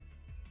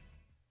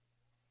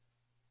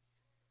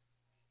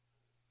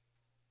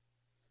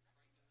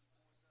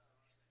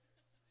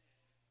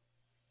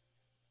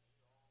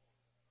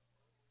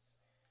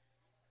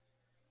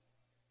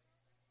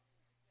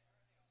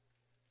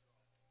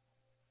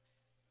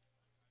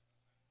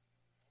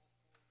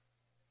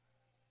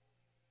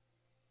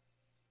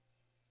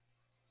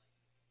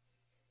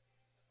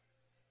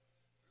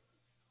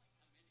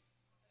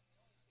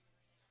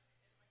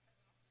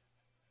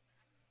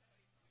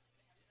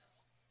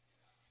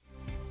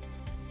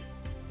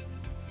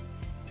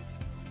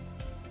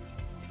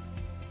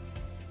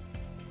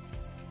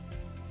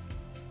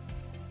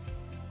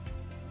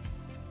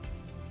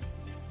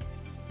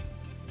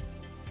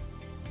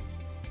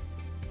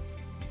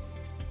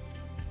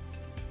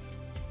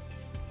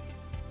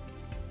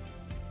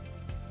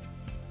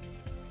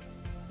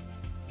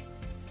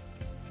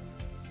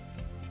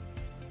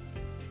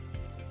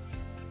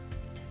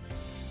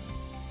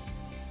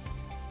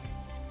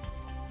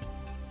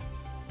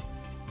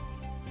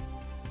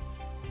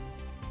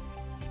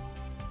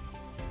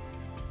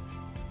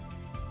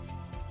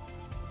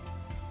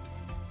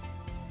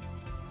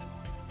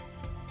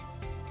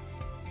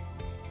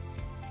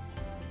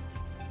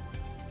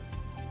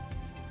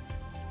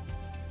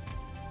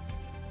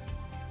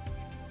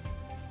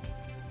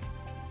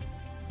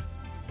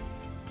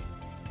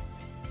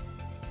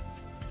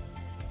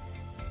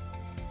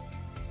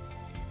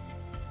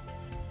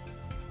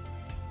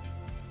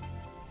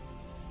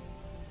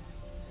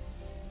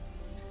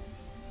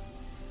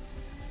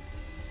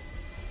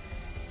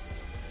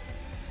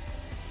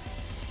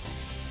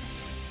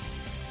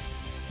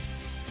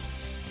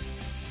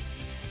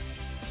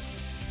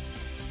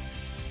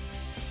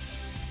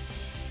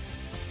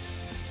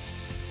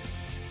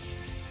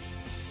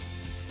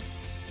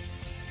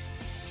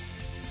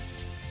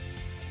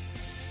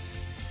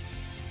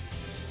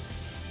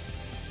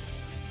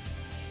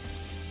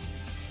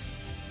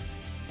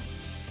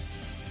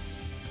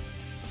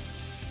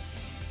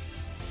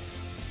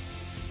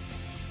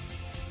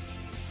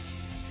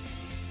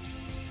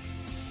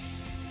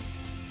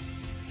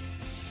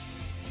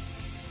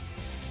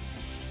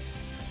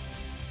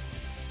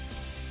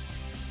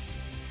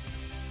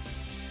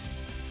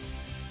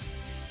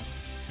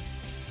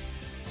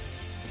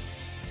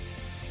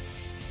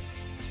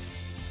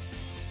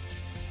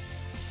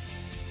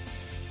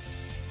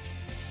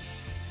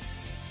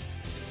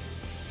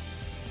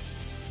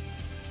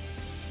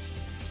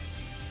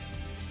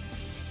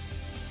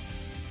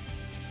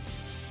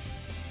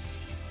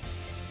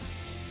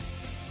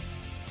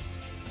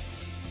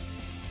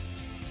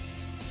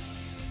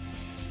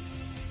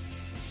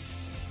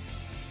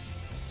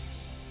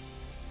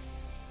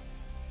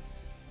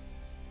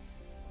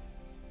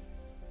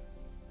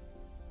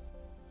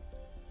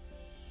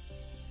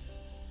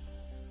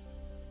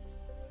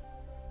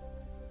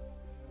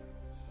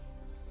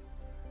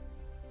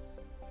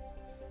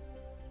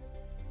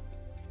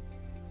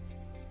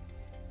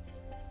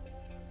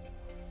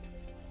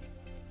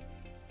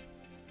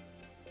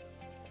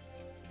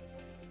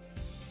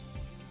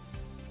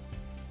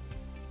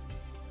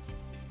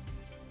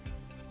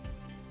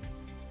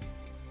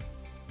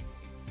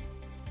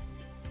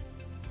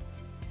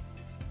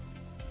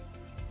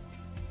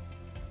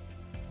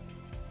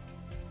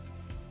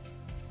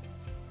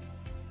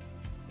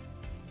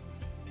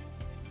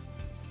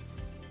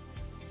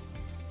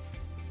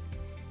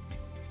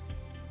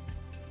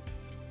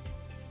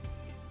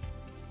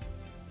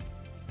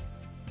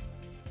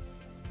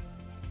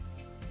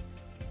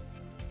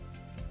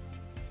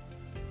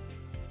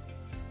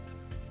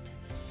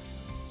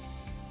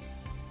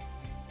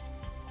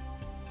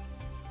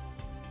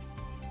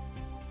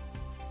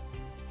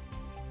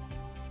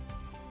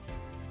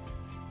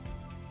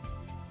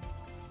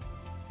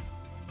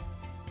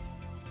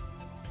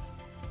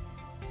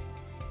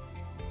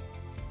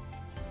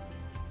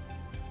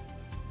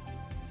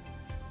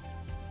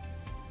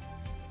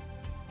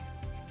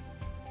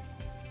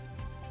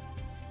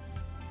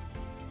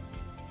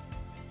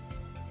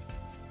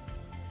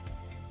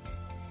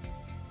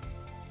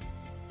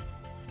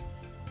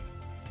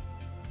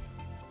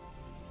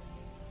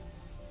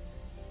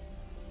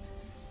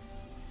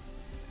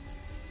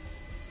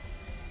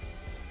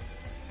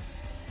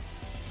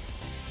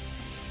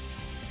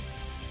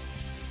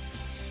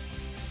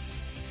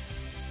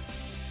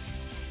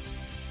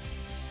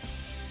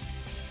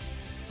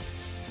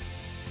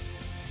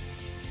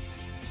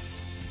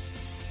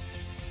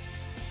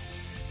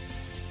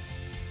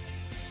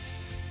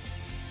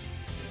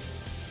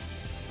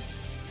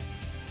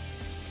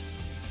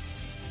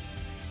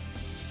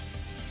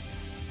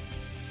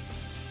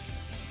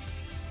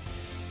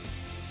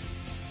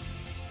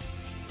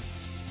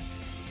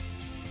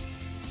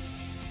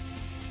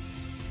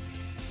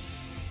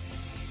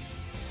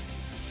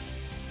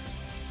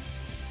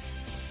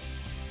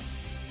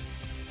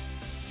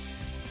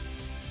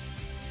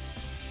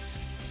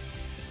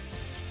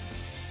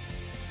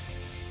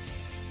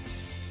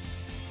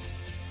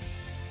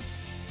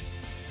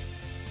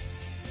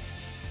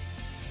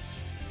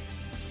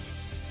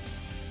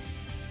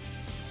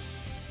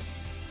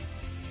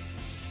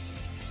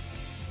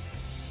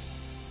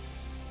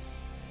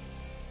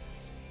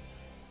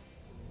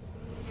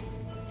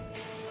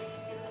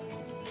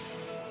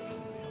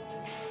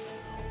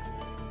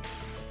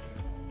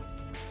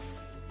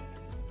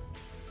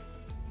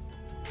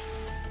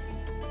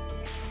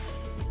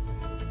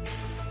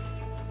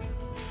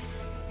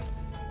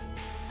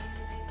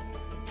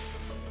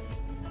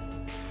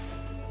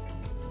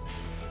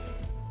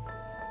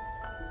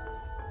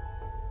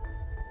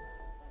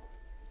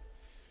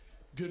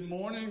Good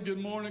morning, good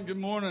morning, good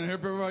morning.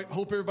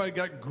 Hope everybody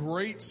got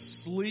great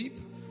sleep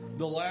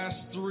the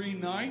last 3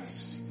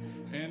 nights.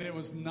 And it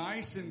was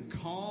nice and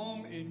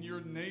calm in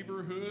your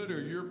neighborhood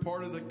or your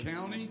part of the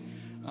county.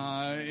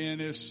 And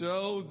if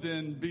so,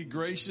 then be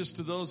gracious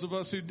to those of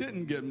us who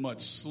didn't get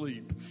much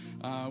sleep.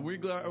 We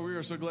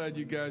are so glad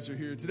you guys are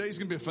here. Today's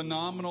going to be a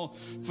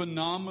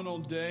phenomenal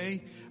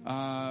day.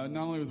 Not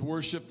only with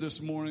worship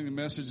this morning, the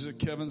message that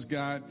Kevin's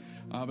got,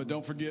 but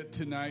don't forget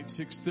tonight,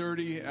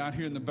 6:30 out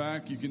here in the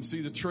back. You can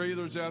see the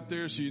trailers out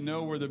there, so you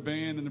know where the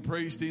band and the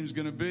praise team is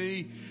going to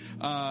be.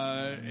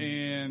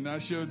 And I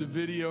showed the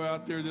video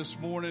out there this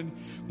morning.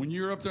 When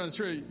you're up there on the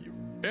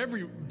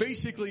trailer,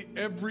 basically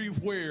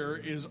everywhere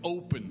is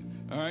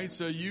open. All right,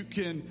 so you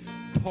can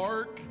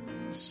park,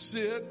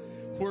 sit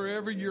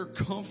wherever you're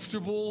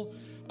comfortable,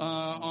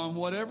 on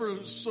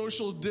whatever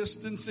social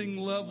distancing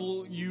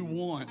level you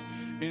want.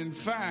 In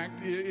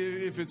fact,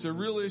 if it's a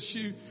real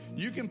issue,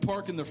 you can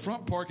park in the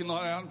front parking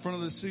lot out in front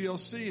of the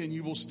CLC and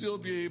you will still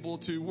be able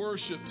to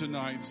worship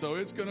tonight. So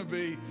it's going to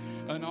be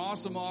an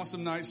awesome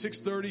night.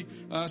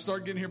 6:30,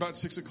 start getting here about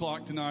 6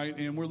 o'clock tonight,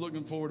 and we're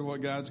looking forward to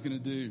what God's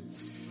going to do.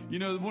 You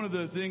know, one of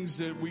the things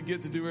that we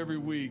get to do every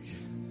week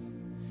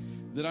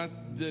that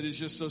is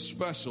just so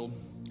special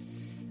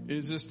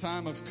is this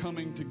time of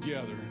coming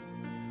together.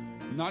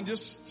 Not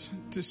just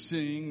to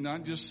sing,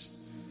 not just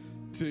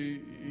to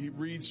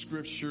read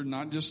scripture,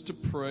 not just to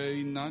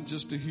pray, not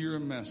just to hear a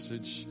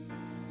message,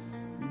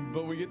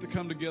 but we get to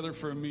come together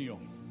for a meal.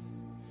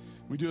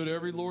 We do it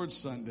every Lord's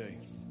Sunday.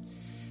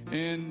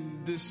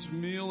 And this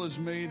meal is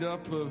made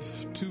up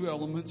of 2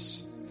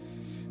 elements.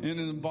 And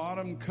in the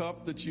bottom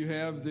cup that you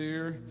have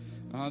there,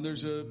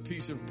 there's a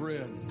piece of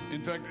bread.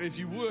 In fact, if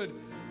you would,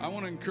 I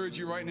want to encourage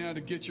you right now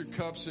to get your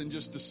cups and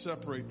just to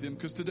separate them,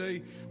 because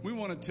today we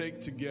want to take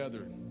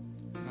together.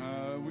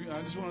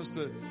 I just want us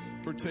to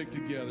partake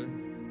together.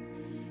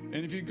 And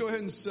if you go ahead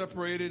and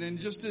separate it, and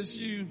just as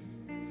you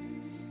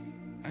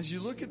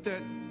look at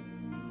that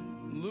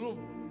little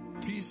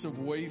piece of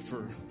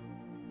wafer,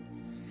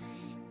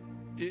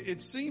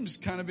 it seems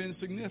kind of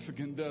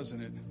insignificant,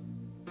 doesn't it?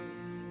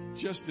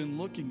 Just in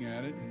looking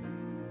at it.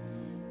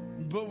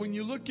 But when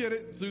you look at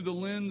it through the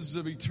lens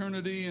of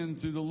eternity and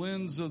through the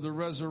lens of the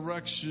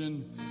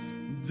resurrection,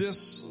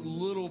 this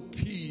little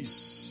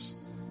piece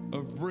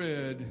of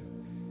bread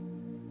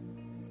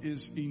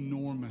is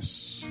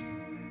enormous.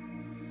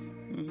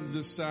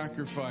 The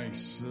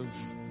sacrifice of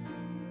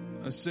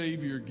a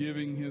Savior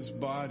giving His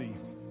body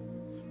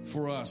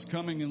for us,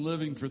 coming and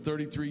living for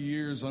 33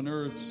 years on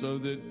earth so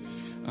that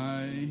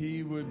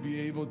He would be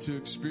able to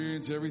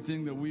experience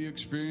everything that we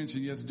experience,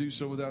 and yet to do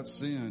so without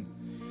sin.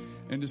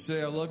 And to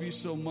say, I love you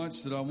so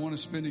much that I want to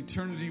spend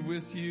eternity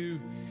with you.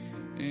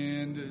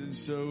 And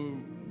so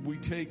we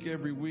take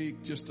every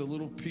week just a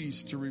little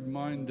piece to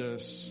remind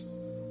us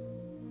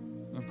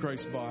of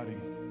Christ's body.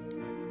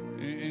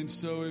 And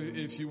so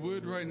if you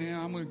would right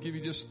now, I'm going to give you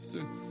just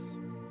a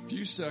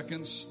few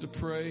seconds to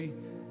pray,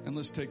 and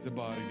let's take the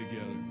body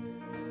together.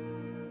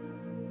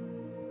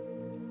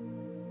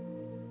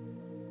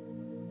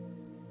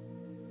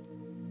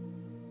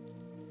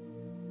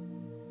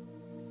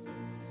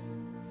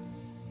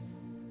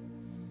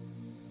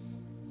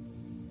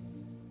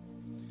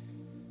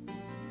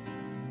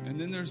 And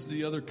then there's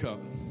the other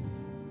cup.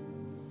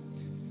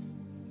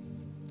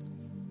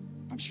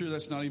 I'm sure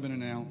that's not even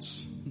an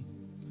ounce.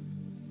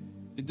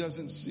 It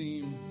doesn't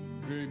seem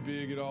very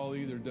big at all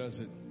either, does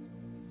it?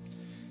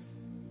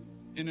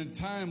 In a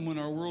time when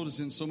our world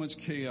is in so much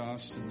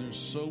chaos, and there's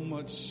so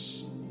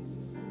much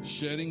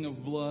shedding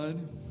of blood,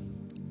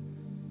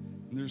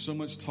 and there's so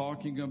much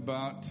talking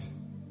about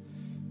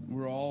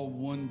we're all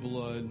one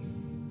blood,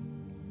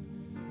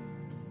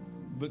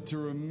 but to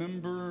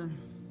remember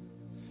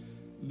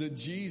that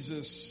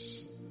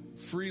Jesus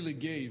freely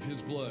gave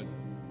His blood.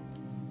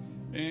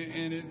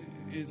 And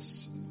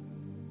it's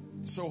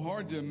so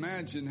hard to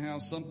imagine how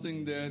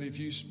something that if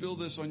you spill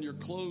this on your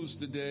clothes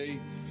today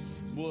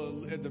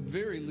will at the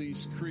very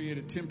least create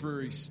a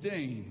temporary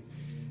stain.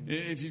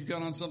 If you've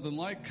got on something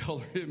light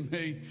color, it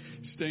may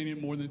stain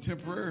it more than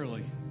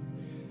temporarily.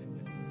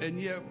 And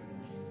yet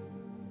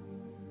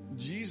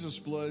Jesus'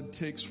 blood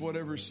takes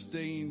whatever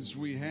stains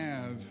we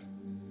have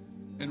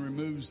and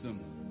removes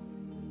them.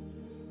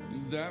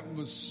 That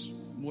was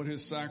what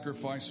His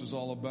sacrifice was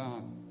all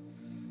about.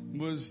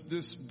 Was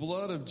this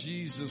blood of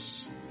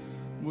Jesus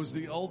was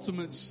the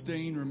ultimate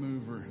stain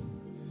remover.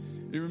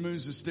 It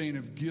removes the stain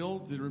of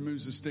guilt. It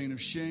removes the stain of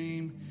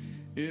shame.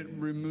 It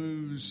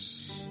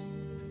removes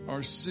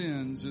our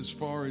sins as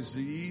far as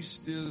the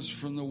east is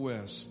from the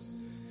west,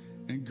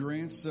 and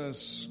grants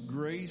us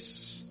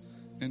grace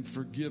and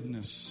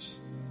forgiveness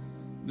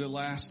that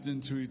lasts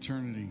into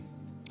eternity.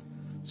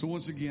 So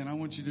once again, I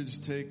want you to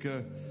just take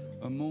a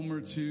moment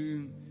or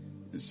two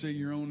to say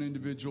your own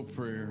individual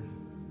prayer,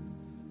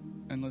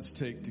 and let's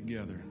take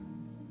together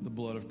the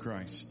blood of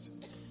Christ.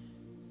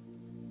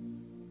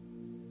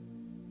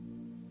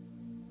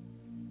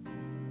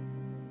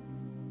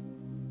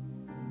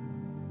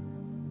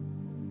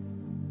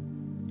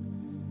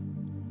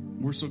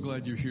 We're so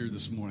glad you're here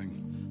this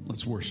morning.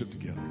 Let's worship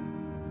together.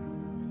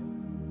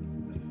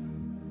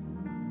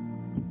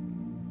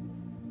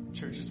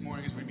 Church, this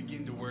morning as we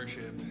begin to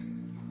worship,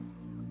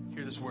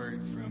 hear this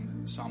word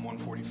from Psalm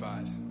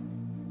 145.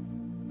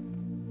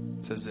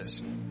 It says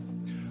this: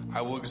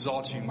 I will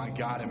exalt you, my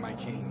God and my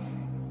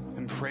King,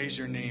 and praise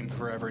your name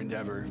forever and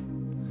ever.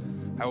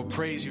 I will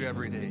praise you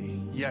every day.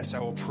 Yes, I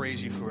will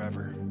praise you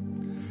forever.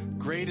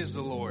 Great is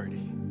the Lord.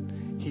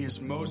 He is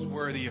most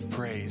worthy of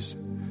praise.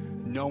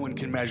 No one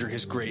can measure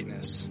his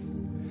greatness.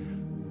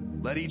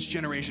 Let each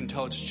generation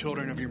tell its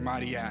children of your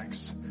mighty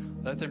acts.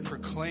 Let them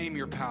proclaim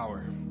your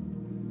power.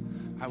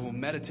 I will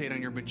meditate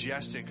on your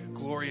majestic,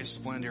 glorious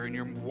splendor and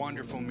your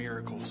wonderful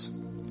miracles.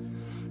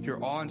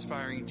 Your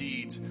awe-inspiring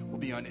deeds will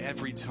be on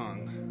every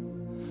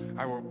tongue.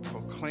 I will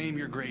proclaim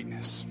your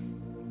greatness.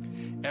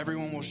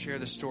 Everyone will share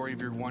the story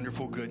of your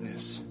wonderful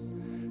goodness.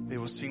 They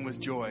will sing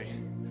with joy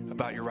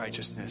about your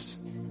righteousness.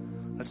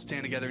 Let's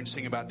stand together and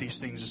sing about these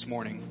things this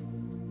morning.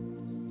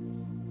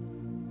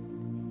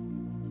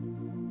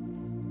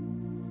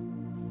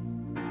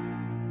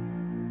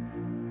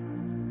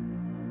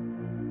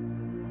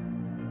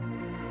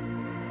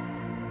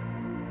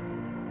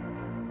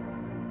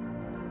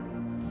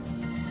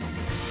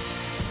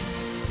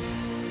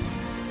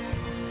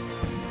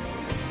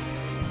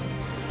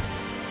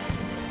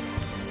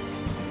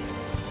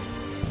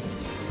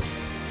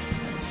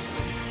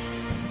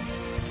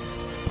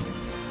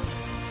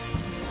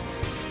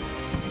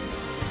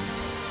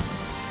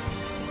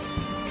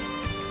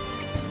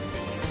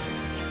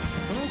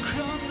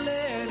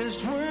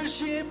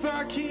 Worship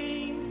our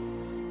King.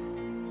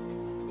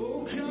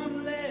 Oh,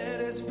 come,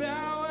 let us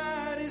bow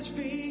at his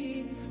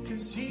feet,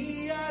 'cause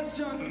he has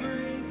done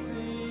great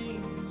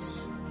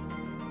things.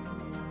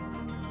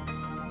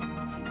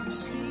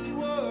 See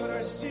what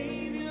our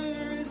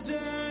Savior has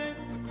done.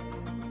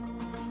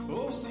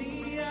 Oh,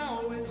 see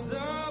how his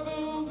love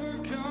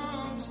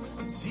overcomes,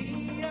 'cause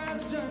he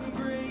has done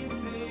great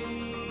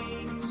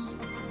things.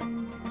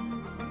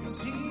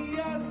 'Cause he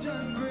has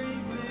done great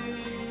things.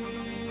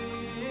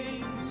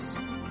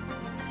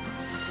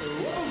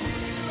 Oh,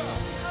 hero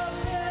of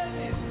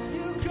heaven,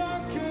 you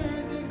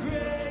conquered the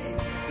grave.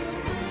 You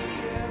free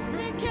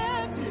every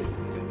captive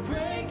and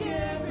break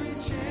every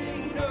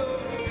chain. Oh,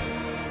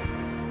 God,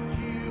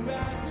 you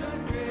have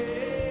done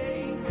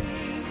great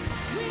things.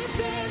 We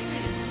dance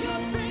in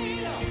your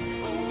freedom,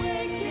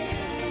 awake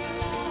and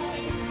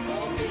alive.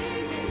 Oh,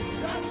 Jesus,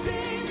 our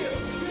Savior,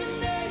 your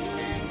name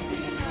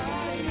lifted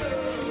high.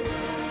 Oh,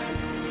 God,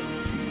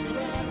 you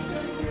have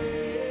done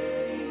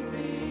great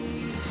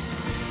things.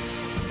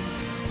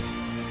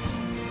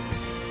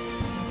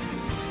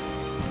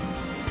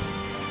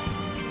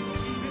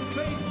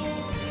 Faithful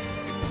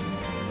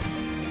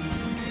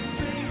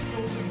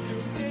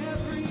through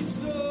every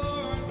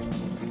storm.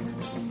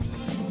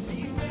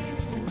 Be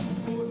faithful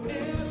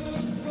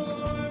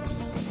forevermore.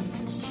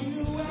 'Cause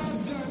you have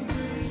done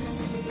great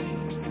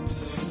things.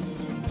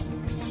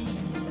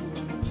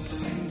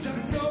 And I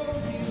know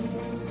you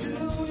will do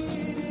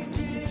it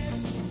again.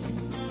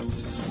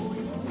 For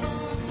your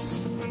promise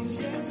is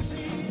yes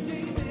and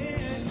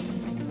amen.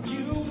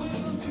 You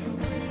will do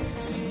great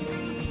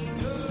things.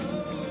 Oh,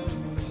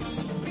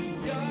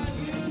 God,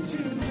 you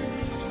do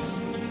great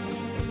things.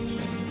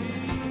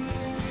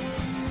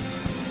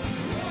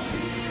 Oh,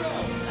 hero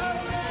of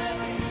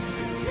heaven,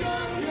 you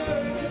conquer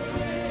the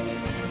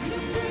grave. You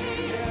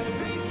free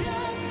every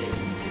captive,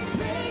 you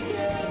break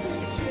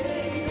every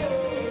chain. Oh,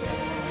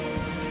 God,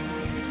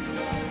 you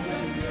have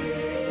done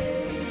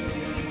great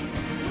things.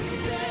 We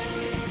dance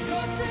in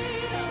your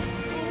freedom,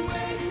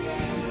 awake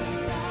and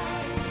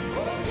alive.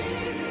 Oh,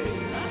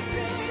 Jesus, our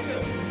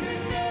Savior, your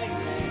name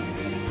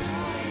lifted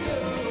high.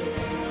 Oh,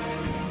 God,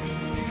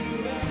 you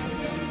have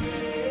done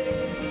great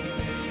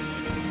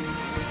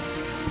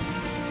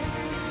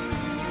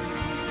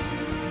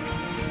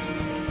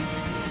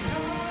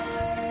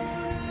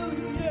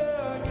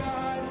Hallelujah,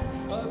 God,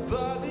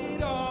 above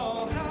it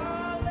all.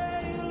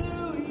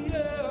 Hallelujah,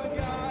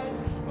 God,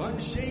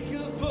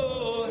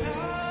 unshakable.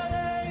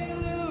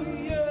 Hallelujah,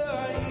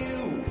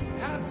 you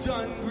have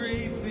done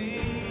great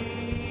things.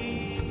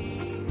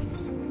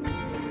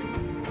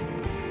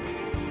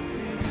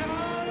 And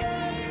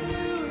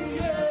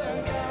hallelujah,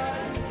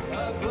 God,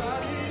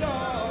 above it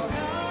all.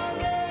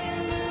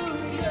 Hallelujah,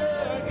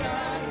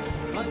 God,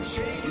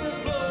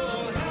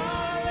 unshakable.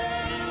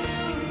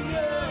 Hallelujah,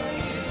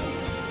 you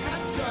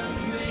have done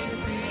great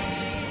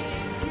things.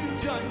 You've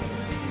done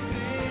great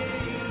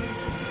things.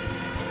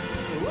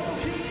 Oh,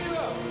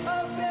 hero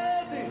of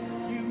heaven,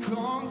 you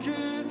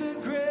conquered the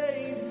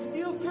grave.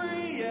 You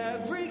free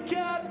every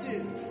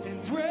captive and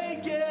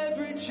break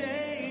every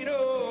chain.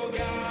 Oh,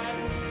 God,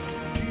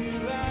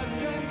 you have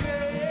done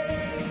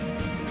great.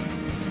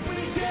 We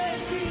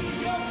dance in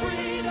your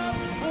freedom,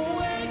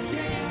 awake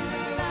and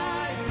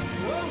alive.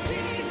 Oh,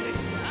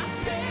 Jesus, our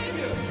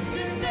Savior,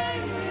 your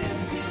name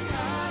lifted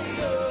high.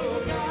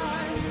 Oh,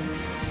 God,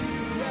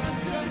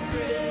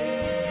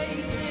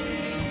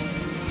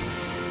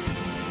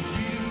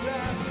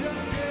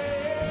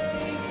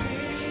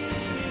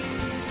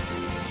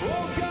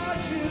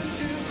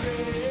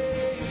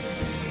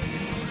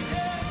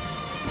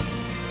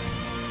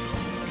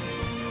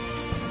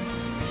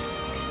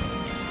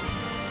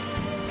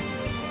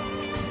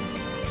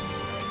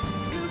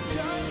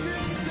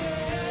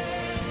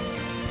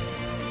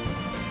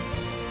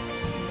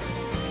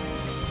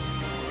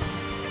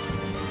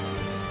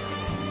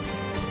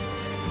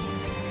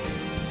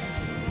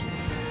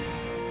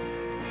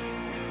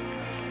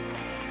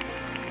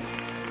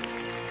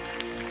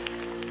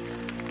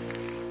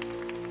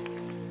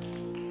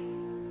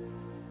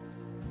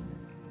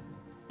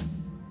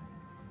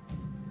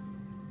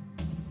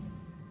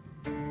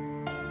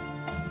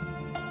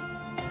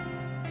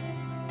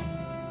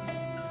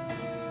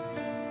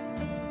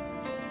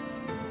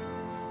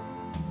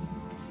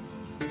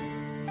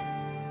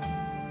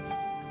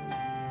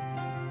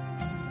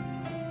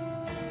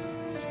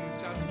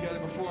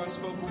 before I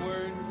spoke a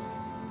word.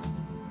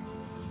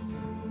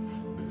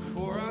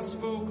 Before I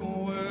spoke a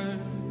word,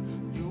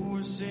 you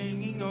were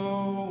singing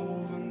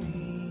over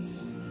me.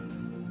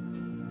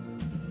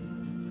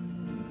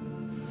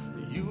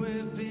 You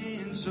have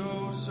been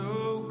so,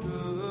 so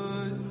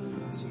good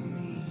to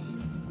me.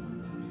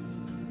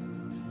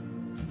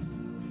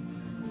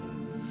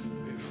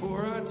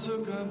 Before I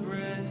took a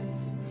breath,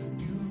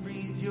 you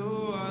breathed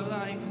your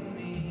life in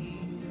me.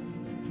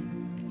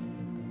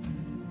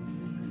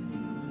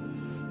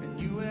 And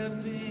you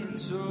have been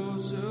so,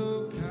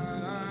 so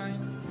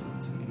kind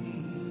to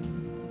me.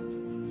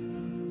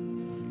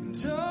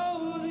 And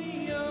oh,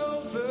 the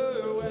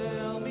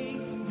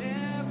overwhelming,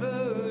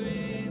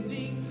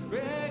 never-ending,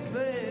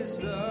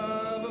 reckless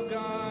love of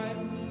God.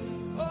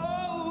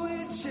 Oh,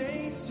 it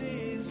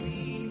chases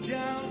me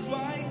down,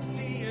 fights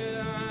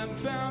till I'm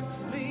found,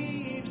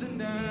 leaves a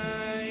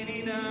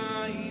 99.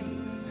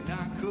 And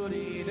I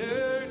couldn't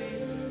earn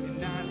it,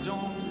 and I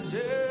don't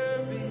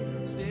deserve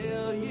it.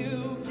 Still,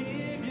 you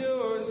give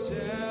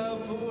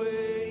yourself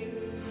away.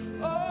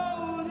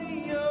 Oh,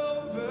 the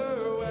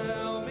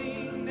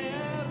overwhelming,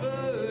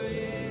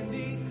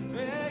 never-ending,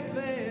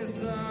 reckless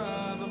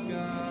love of God.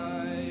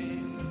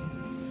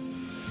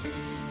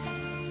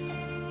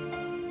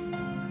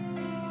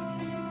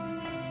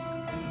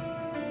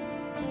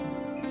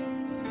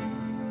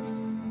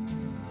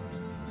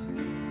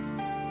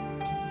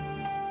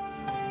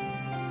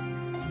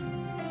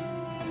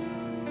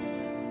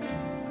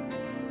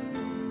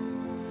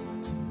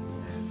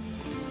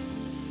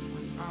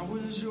 I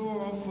was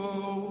your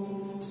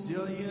foe,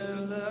 still your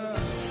love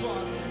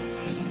fought for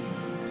me.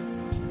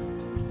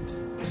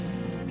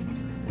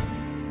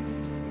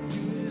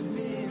 You have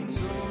been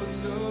so,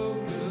 so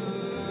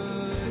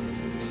good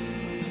to me.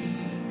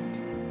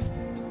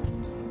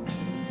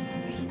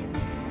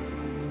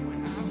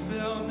 When I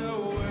felt no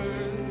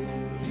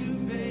worth, you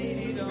paid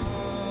it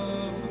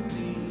all for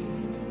me.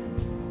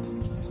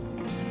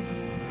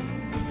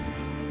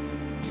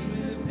 You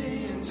have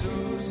been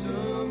so, so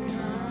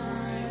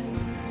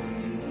kind to me.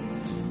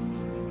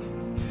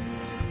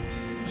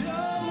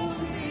 Oh,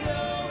 the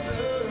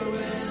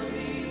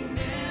overwhelming,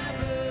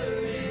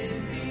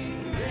 never-ending,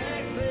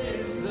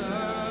 reckless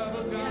love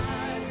of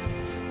God.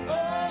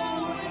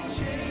 Oh, it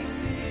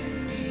chases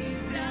me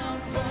down,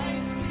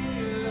 fights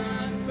till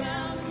I'm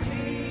found,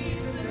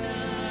 leaves a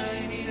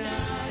 99.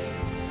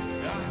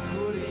 I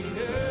couldn't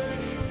earn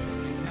it,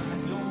 and I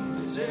don't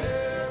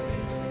deserve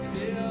it.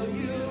 Still,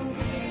 you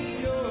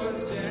give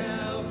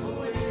yourself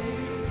away.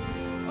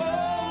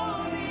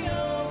 Oh, the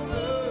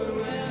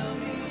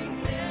overwhelming,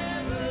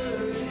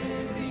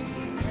 never-ending,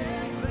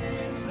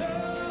 reckless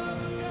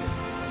love of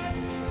God.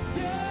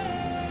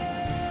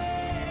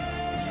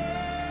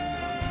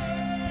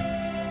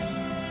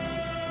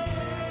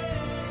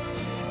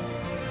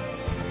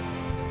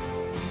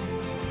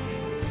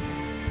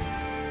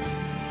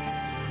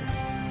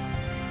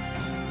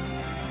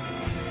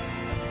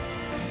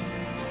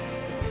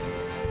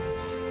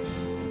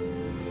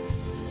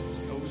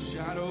 There's no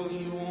shadow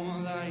you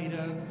won't light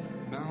up,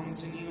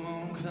 mountain you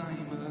won't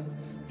climb up,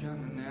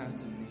 coming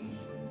after me.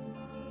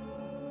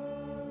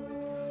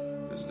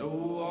 There's no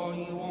wall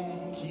you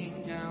won't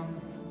kick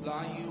down,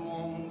 lie you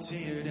won't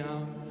tear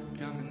down,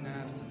 coming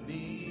after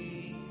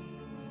me.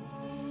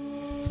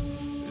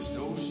 There's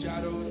no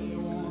shadow you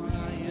won't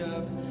light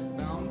up,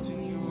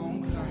 mountain you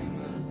won't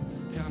climb up,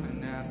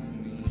 coming after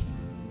me.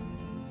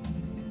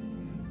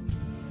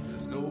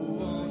 There's no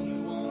wall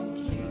you won't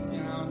kick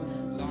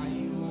down, lie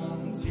you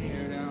won't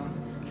tear down,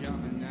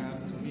 coming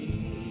after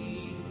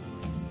me.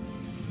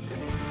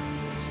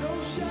 There's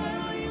no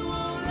shadow you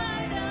won't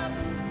light up,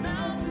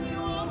 mountain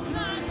you won't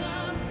climb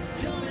up,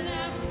 coming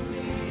after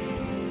me.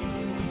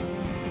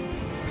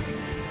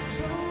 There's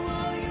no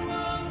wall you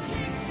won't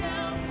kick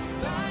down,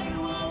 lie you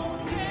won't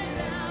tear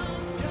down,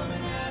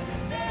 coming after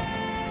me.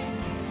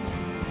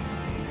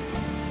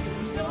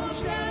 There's no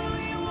shadow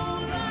you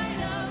won't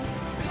light up,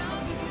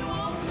 mountain you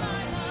won't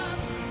climb up,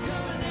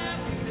 coming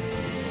after me.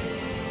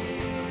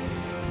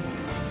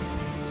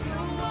 There's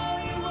no wall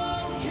you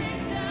won't kick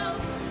down,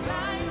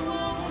 lie you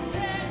won't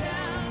tear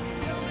down,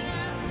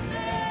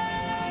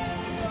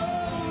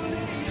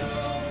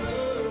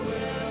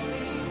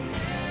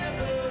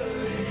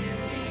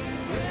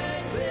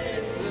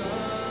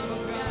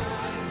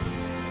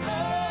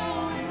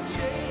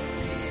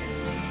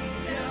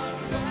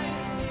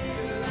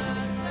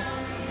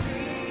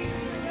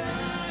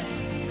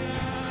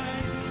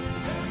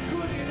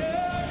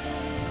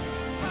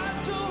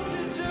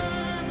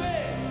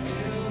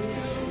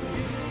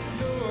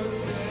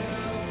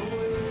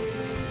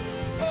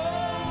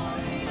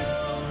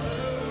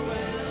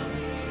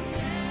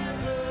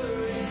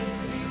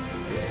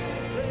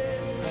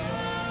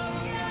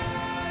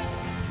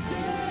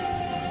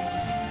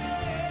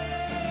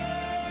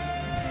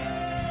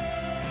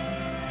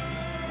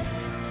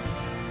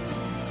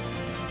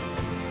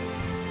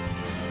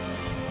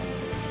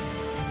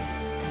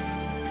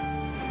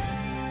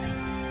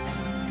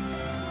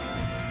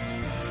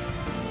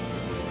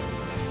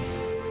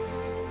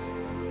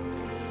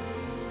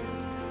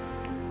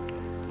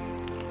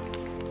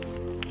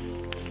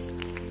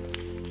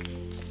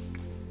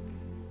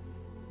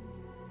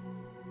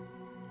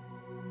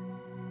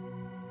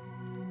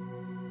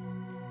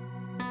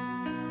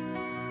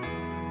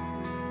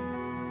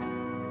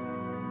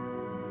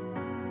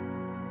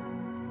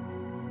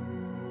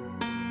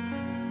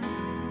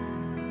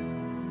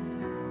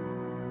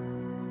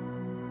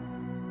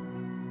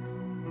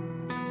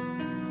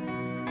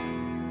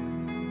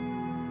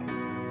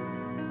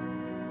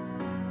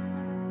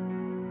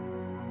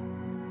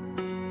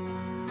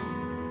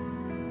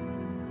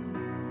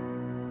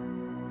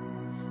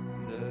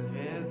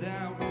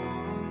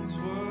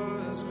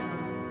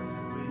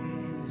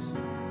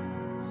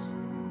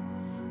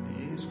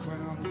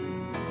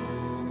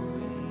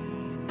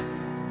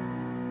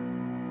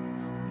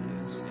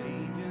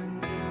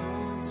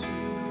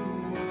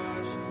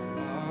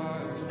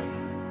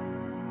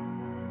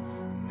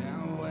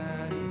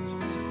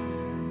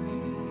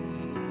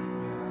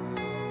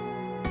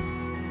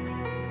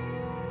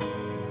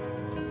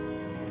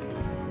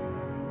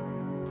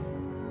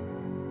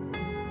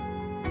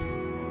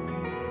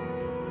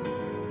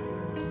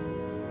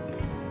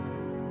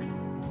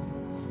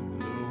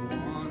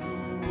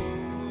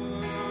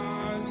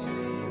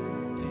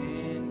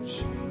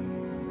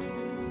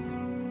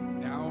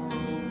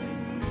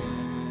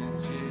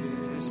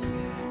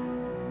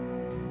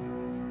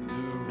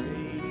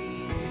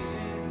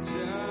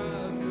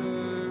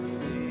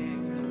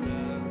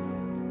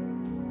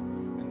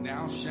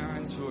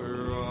 shines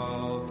for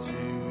all to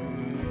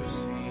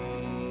see.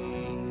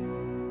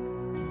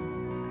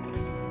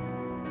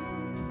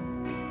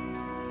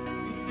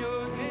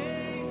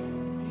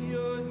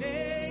 Your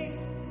name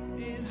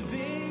is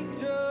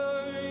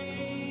victory.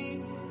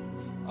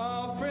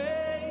 All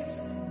praise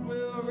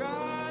will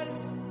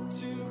rise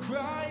to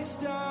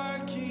Christ our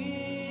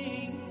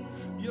King.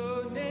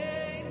 Your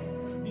name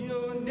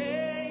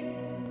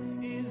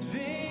is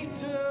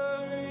victory.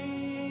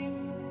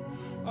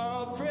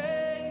 All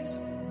praise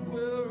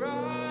will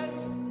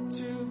rise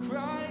to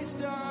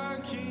Christ our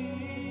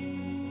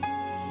King.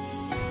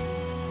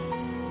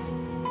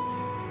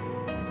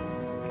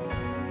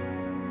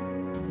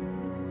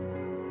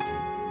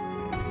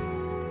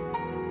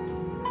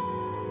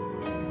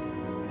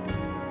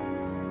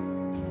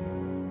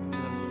 The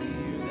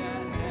fear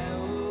that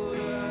held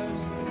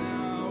us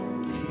now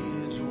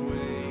gives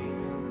way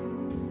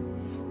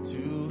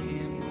to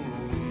Him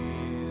who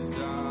is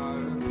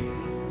our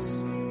peace.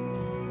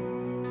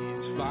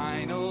 His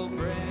final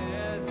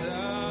breath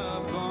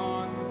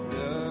upon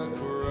the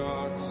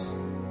cross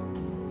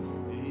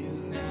is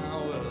now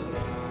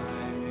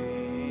alive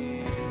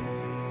in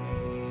me.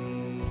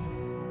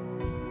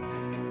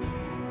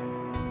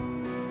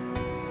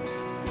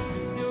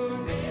 Your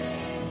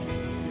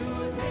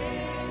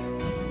name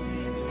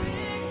is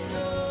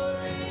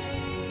victory.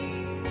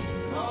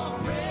 All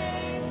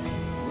praise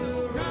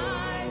will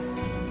rise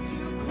to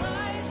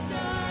Christ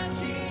our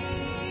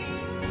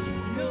King.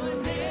 Your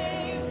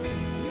name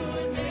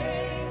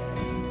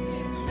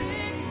is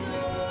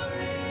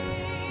victory.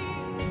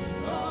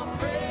 All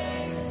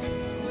praise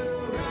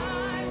will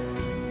rise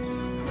to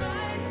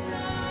Christ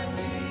our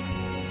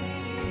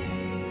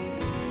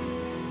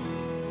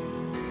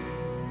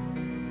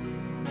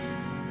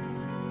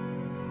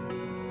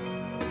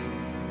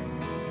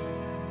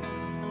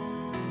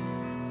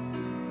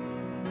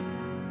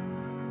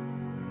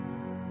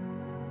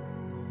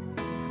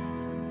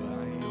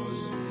By your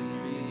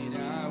Spirit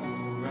I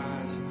will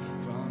rise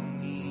from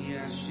the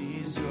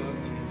ashes of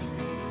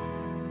defeat.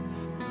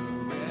 The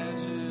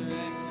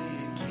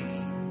resurrected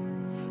King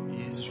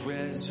is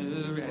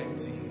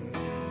resurrecting me.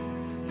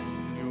 In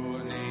your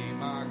name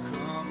I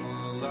come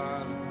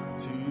alive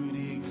to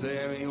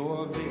declare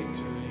your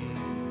victory.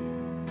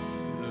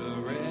 The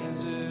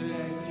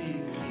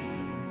resurrected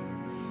King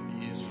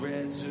is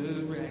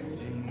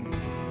resurrecting me.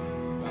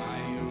 By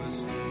your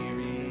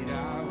Spirit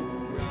I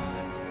will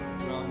rise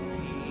from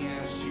the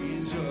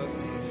ashes of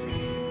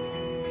defeat.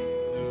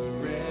 The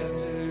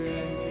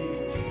resurrected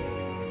King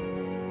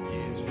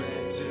is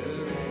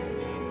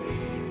resurrecting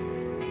me.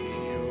 In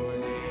your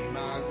name I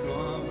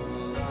come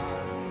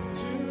alive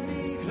to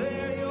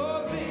declare your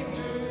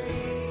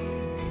victory.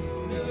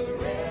 The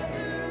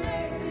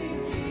resurrected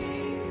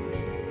King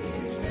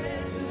is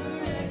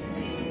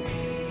resurrecting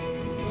me.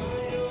 By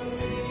your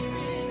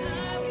Spirit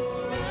I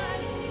will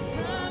rise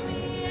from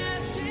the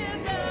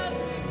ashes of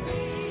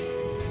defeat.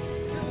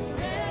 The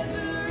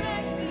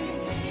resurrected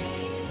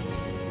King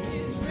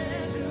is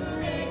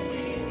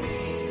resurrecting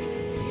me.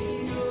 In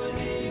your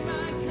name I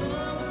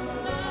come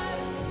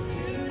alive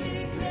to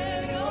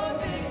declare your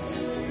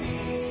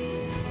victory.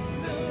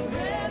 The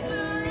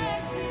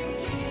resurrected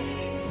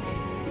King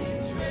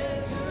is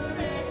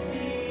resurrecting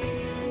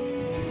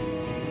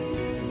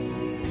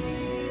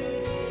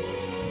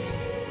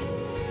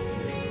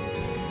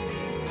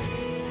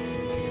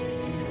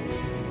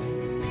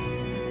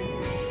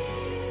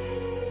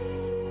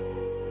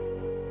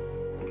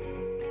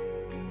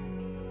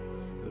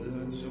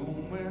The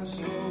tomb where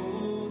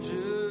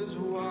soldiers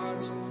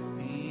watched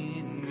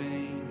in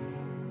vain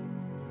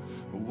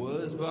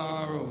was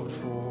borrowed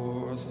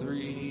for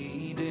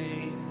 3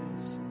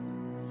 days.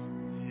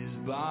 His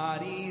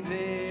body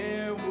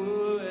there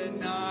would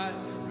not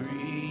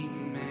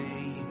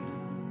remain,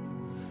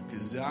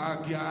 'cause our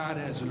God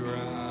has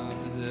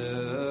robbed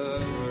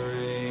the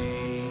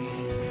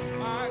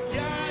grave. Our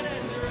God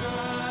has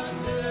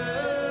robbed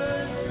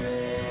the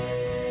grave.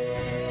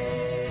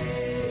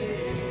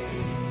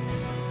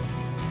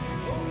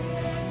 Oh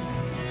yes,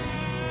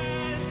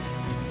 yes.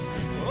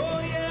 Oh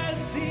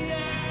yes, yes.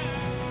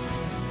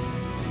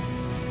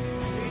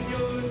 In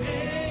your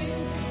name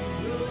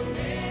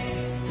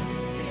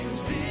is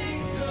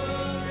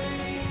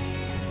victory.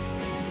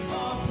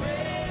 All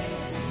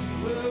praise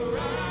will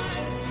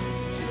rise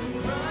to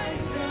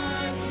Christ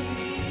our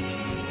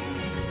King.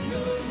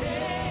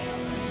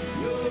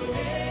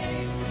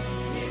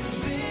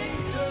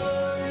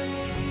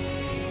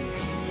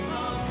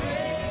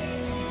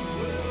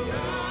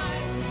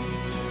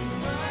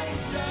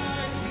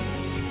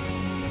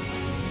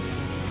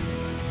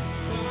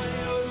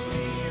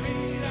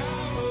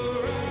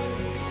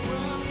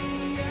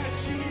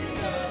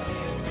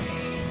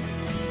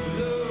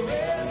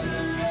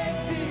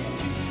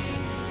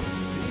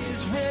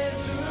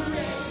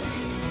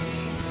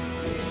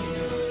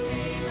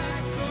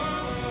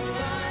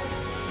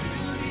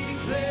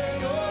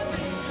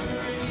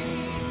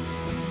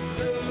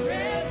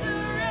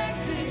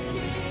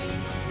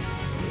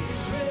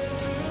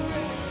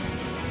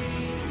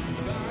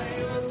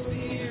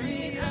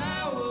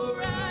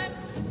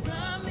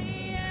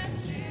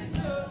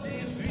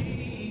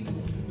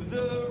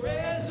 The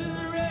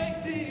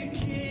resurrected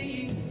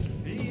King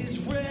is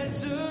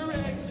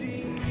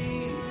resurrecting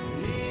me.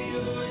 In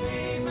your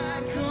name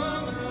I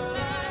come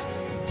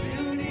alive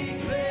to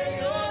declare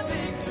your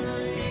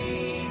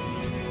victory.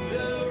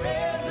 The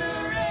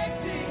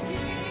resurrected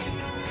King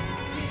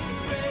is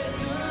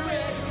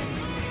resurrecting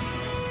me.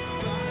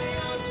 By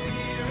your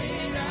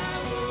Spirit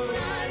I will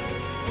rise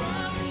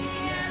from the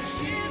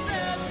ashes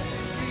of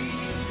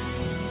defeat.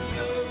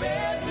 The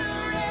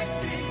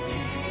resurrected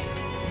King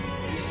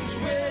is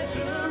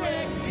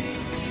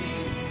resurrecting me.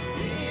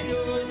 In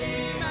your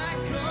name I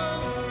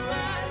come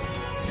alive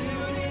to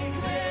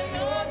declare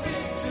your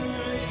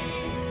victory.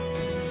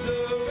 The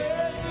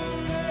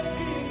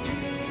resurrected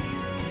King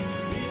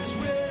is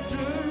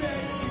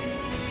resurrecting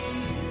me.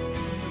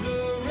 The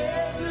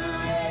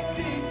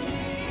resurrected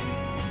King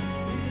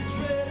is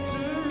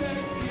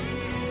resurrecting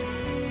me.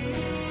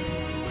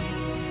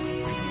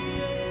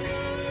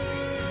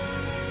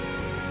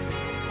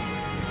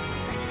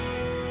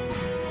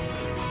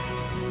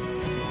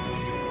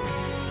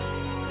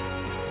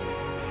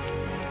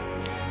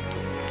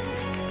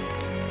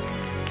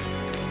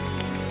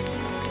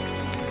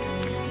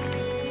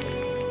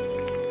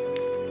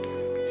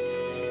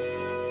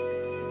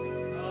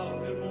 Oh,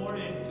 good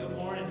morning. Good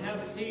morning. Have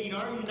a seat.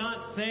 Are you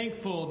not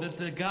thankful that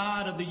the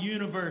God of the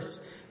universe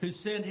who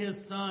sent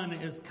his son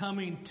is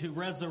coming to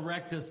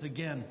resurrect us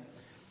again?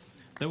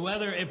 That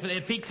whether,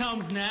 if he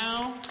comes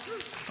now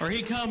or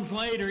he comes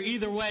later,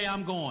 either way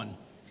I'm going.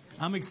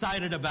 I'm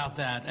excited about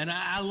that. And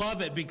I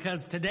love it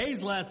because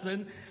today's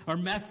lesson or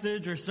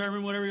message or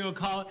sermon, whatever you want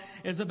to call it,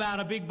 is about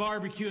a big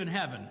barbecue in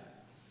heaven,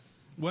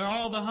 where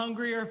all the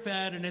hungry are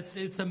fed. And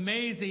it's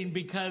amazing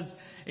because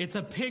it's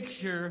a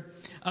picture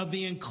of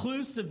the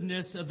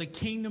inclusiveness of the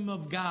kingdom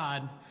of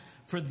God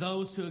for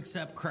those who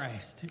accept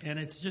Christ. And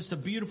it's just a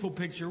beautiful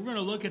picture. We're going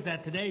to look at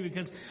that today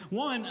because,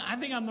 one, I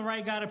think I'm the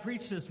right guy to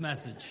preach this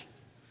message.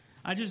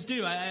 I just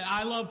do.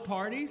 I love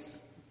parties.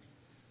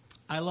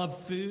 I love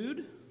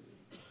food.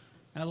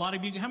 A lot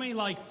of you, how many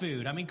like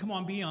food? I mean, come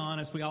on, be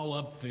honest. We all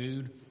love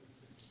food.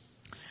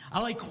 I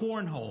like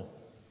cornhole,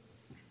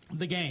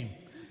 the game.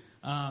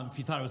 If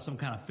you thought it was some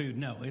kind of food,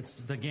 no, it's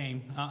the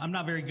game. I'm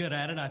not very good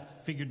at it. I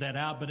figured that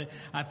out, but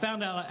I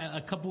found out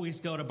a couple weeks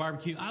ago at a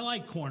barbecue. I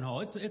like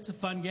cornhole. It's a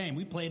fun game.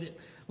 We played it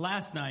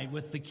last night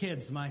with the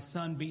kids. My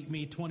son beat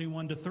me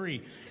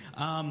 21-3.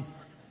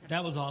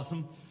 That was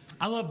awesome.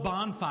 I love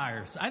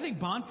bonfires. I think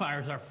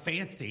bonfires are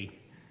fancy.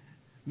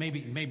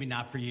 Maybe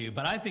not for you,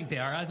 but I think they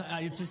are.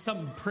 It's just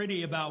something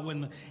pretty about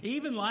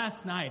even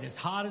last night, as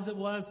hot as it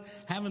was,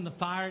 having the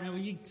fire.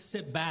 You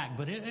sit back,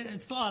 but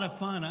it's a lot of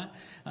fun.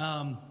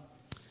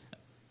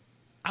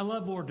 I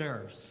love hors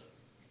d'oeuvres,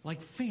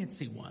 like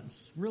fancy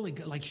ones, really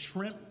good, like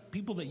shrimp.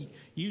 People that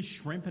use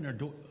shrimp in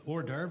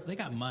hors d'oeuvre, they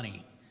got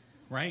money,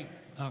 right?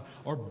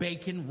 Or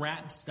bacon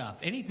wrapped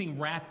stuff. Anything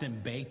wrapped in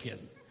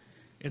bacon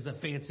is a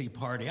fancy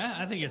party.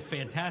 I think it's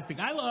fantastic.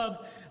 I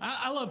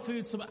love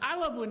food. So I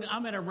love when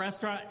I'm at a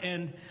restaurant,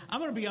 and I'm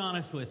going to be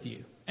honest with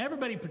you.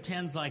 Everybody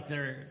pretends like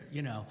they're,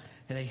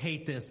 they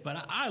hate this,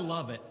 but I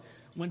love it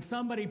when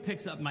somebody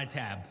picks up my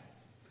tab.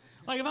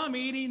 Like if I'm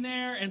eating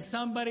there and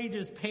somebody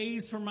just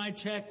pays for my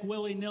check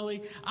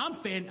willy-nilly,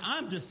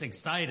 I'm just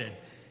excited.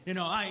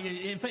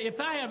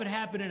 If I have it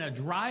happen in a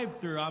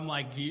drive-through, I'm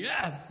like,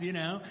 yes,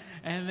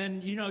 and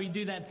then, you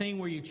do that thing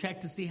where you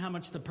check to see how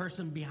much the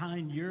person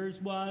behind yours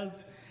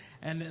was,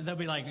 and they'll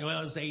be like,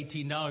 well, it's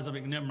 $18. I'll be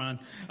like, never mind.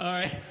 All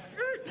right.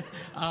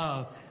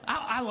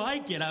 I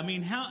like it. I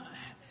mean,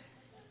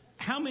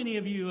 how many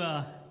of you,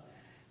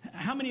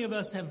 how many of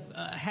us have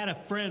had a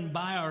friend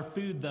buy our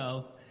food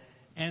though,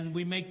 and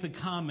we make the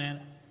comment,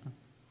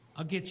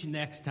 I'll get you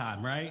next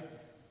time, right?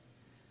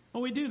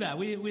 Well, we do that.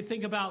 We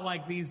think about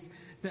like these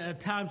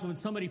times when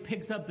somebody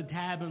picks up the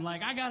tab and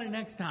like, I got it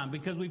next time,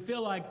 because we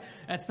feel like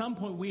at some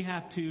point we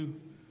have to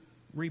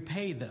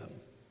repay them.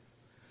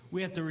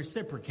 We have to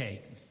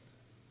reciprocate.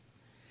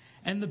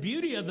 And the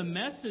beauty of the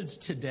message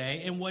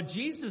today and what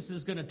Jesus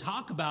is going to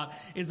talk about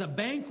is a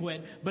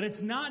banquet, but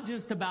it's not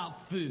just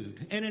about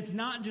food, and it's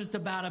not just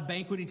about a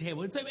banqueting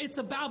table. It's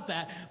about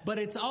that, but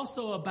it's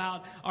also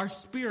about our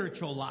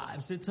spiritual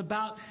lives. It's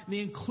about the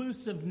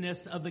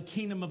inclusiveness of the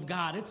kingdom of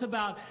God. It's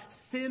about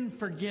sin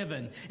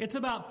forgiven. It's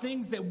about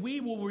things that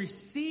we will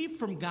receive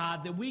from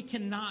God that we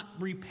cannot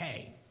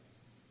repay.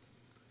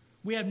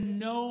 We have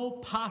no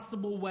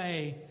possible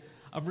way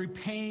of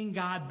repaying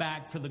God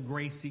back for the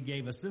grace he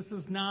gave us. This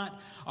is not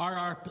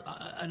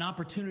an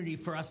opportunity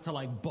for us to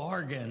like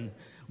bargain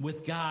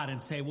with God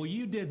and say, well,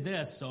 you did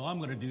this, so I'm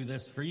going to do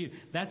this for you.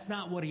 That's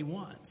not what he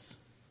wants.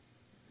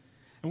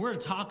 And we're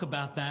going to talk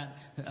about that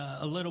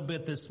a little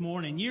bit this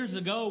morning. Years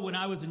ago, when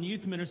I was in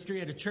youth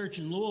ministry at a church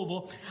in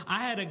Louisville,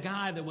 I had a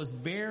guy that was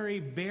very,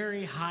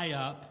 very high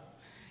up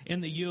in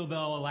the U of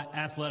L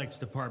athletics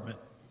department.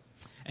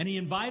 And he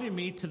invited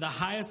me to the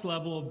highest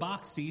level of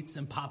box seats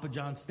in Papa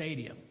John's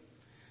Stadium.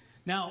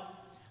 Now,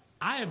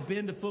 I have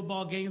been to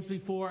football games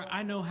before.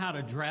 I know how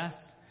to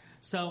dress.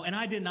 And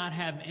I did not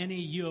have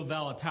any U of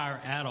L attire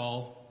at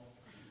all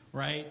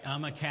right?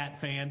 I'm a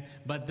cat fan,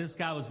 but this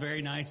guy was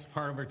very nice,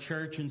 part of our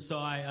church, and so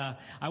I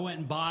went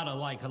and bought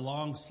a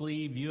long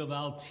sleeve U of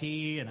L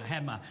tee, and I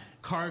had my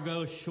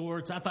cargo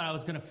shorts. I thought I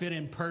was going to fit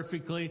in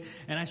perfectly,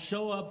 and I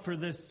show up for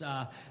this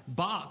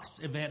box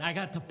event. I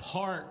got to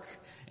park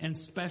in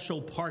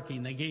special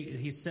parking.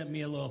 He sent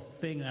me a little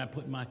thing that I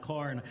put in my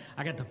car, and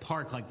I got to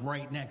park like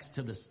right next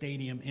to the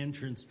stadium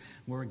entrance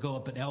where we go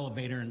up an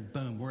elevator, and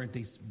boom, we're at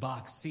these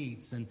box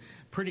seats, and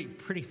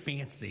pretty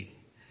fancy.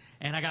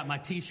 And I got my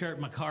t-shirt,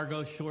 my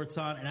cargo shorts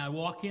on, and I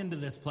walk into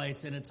this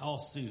place, and it's all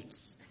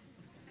suits,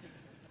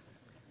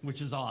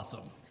 which is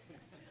awesome.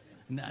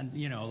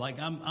 You know, like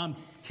I'm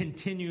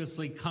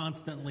continuously,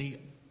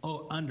 constantly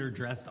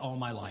underdressed all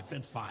my life.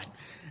 It's fine.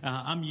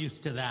 I'm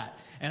used to that.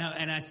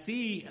 And I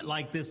see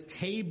like this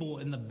table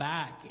in the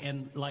back,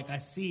 and like I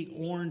see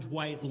orange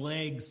white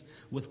legs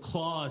with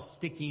claws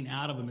sticking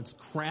out of them. It's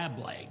crab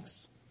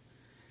legs.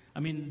 I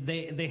mean,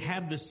 they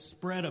have this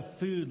spread of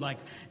food. Like,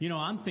 you know,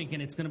 I'm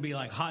thinking it's going to be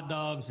like hot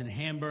dogs and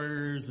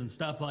hamburgers and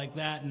stuff like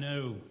that.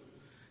 No,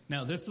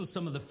 this was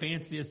some of the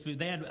fanciest food.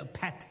 They had a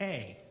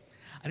pate.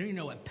 I don't even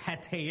know what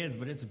pate is,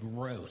 but it's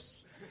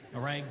gross. All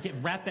right,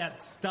 wrap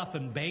that stuff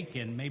in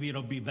bacon. Maybe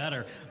it'll be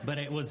better. But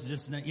it was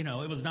just, you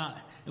know, it was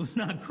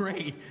not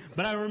great.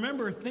 But I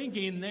remember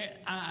thinking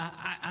that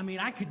I mean,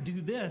 I could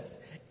do this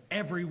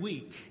every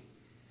week.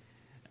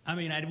 I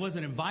mean, I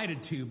wasn't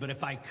invited to, but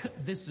if I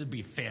could, this would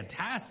be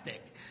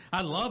fantastic.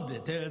 I loved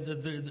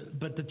it.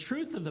 But the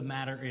truth of the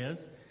matter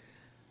is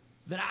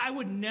that I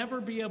would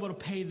never be able to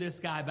pay this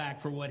guy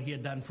back for what he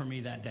had done for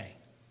me that day.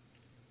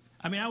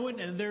 I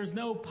mean, there's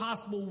no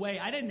possible way.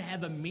 I didn't have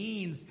the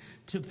means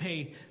to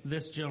pay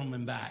this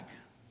gentleman back.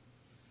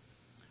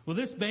 Well,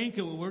 this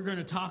banquet we're going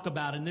to talk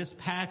about in this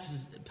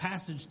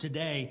passage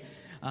today,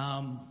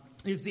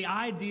 is the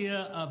idea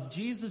of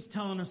Jesus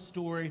telling a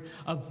story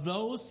of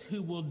those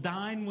who will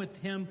dine with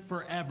him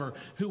forever,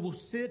 who will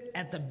sit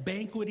at the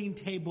banqueting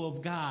table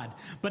of God.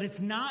 But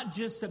it's not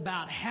just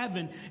about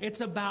heaven.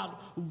 It's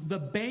about the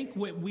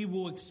banquet we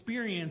will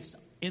experience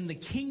in the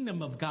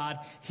kingdom of God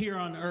here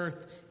on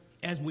earth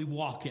as we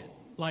walk it,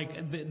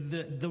 like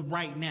the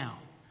right now.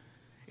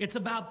 It's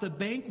about the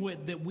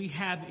banquet that we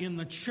have in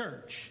the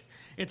church.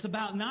 It's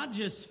about not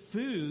just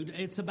food,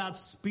 it's about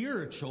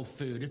spiritual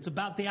food. It's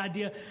about the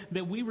idea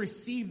that we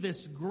receive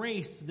this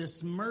grace,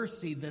 this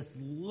mercy, this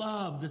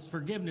love, this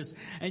forgiveness.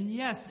 And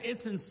yes,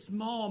 it's in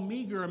small,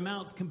 meager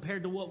amounts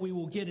compared to what we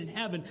will get in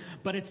heaven,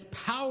 but it's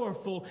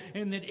powerful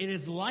in that it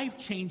is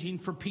life-changing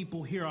for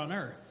people here on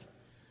earth.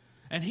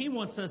 And he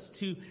wants us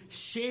to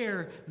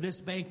share this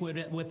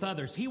banquet with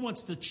others. He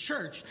wants the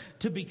church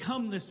to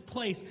become this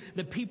place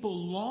that people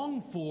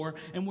long for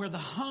and where the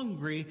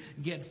hungry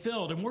get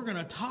filled. And we're going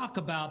to talk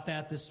about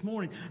that this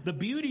morning. The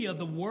beauty of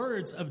the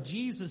words of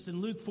Jesus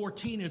in Luke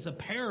 14 as a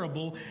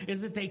parable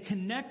is that they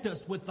connect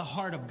us with the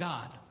heart of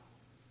God.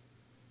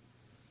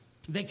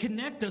 They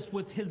connect us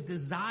with his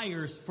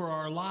desires for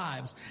our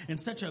lives in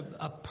such a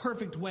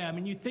perfect way. I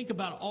mean, you think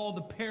about all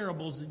the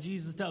parables that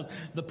Jesus tells.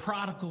 The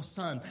prodigal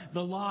son,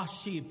 the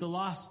lost sheep, the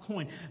lost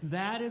coin.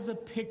 That is a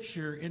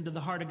picture into the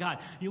heart of God.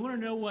 You want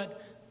to know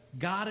what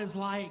God is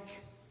like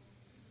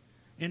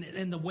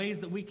in the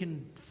ways that we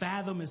can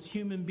fathom as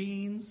human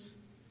beings?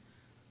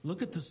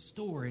 Look at the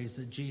stories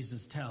that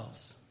Jesus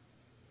tells.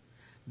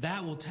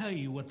 That will tell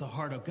you what the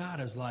heart of God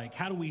is like.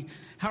 How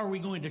are we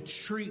going to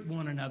treat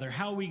one another?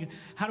 How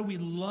do we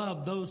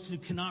love those who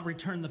cannot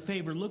return the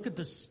favor? Look at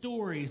the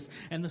stories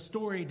and the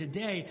story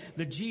today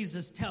that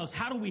Jesus tells.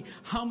 How do we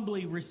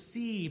humbly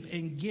receive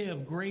and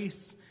give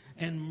grace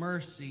and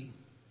mercy?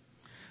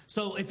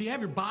 So if you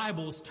have your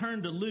Bibles,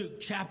 turn to Luke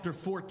chapter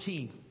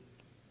 14.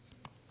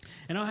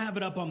 And I'll have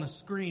it up on the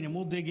screen and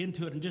we'll dig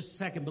into it in just a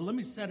second. But let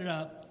me set it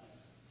up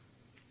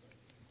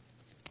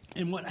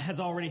in what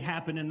has already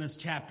happened in this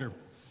chapter.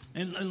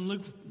 In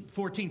Luke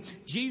 14,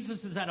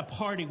 Jesus is at a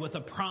party with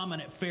a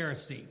prominent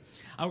Pharisee,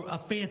 a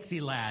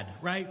fancy lad,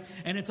 right?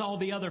 And it's all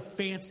the other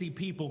fancy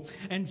people.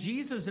 And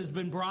Jesus has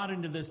been brought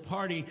into this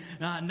party,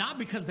 not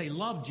because they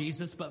love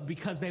Jesus, but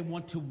because they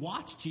want to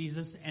watch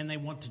Jesus and they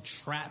want to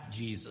trap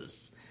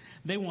Jesus.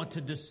 They want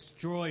to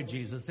destroy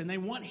Jesus and they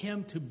want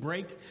him to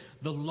break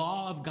the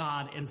law of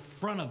God in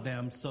front of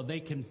them so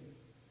they can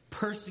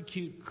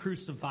persecute,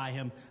 crucify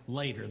him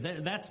later.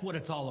 That's what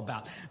it's all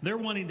about. They're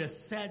wanting to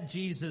set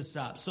Jesus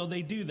up. So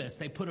they do this.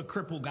 They put a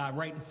crippled guy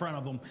right in front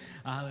of them.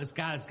 This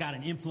guy's got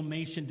an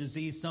inflammation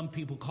disease. Some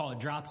people call it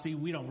dropsy.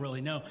 We don't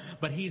really know.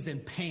 But he's in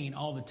pain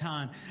all the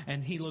time.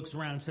 And he looks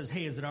around and says,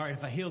 hey, is it all right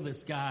if I heal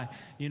this guy?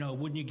 You know,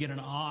 wouldn't you get an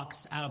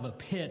ox out of a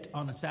pit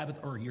on the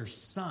Sabbath? Or your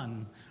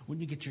son? Wouldn't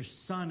you get your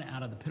son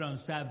out of the pit on the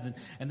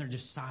Sabbath? And they're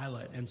just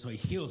silent. And so he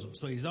heals him.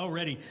 So he's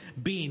already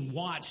being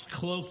watched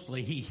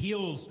closely. He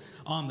heals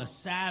on the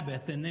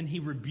Sabbath, and then he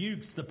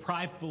rebukes the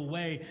prideful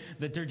way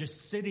that they're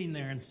just sitting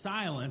there in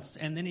silence,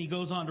 and then he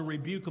goes on to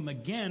rebuke them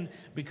again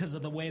because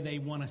of the way they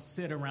want to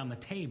sit around the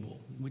table.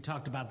 We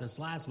talked about this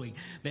last week.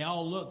 They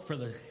all look for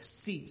the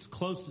seats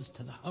closest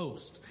to the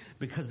host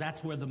because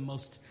that's where the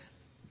most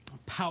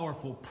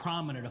powerful,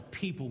 prominent of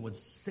people would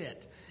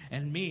sit.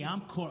 And me,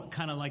 I'm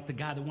kind of like the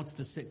guy that wants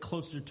to sit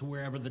closer to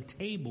wherever the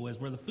table is,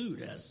 where the food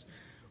is.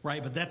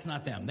 Right? But that's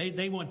not them.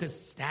 They want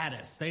this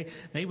status.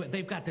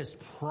 They've got this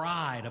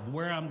pride of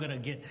where I'm going to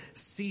get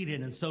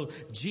seated. And so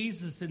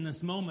Jesus in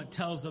this moment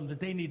tells them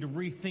that they need to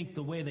rethink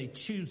the way they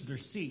choose their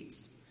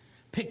seats.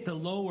 Pick the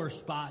lower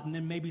spot, and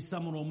then maybe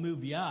someone will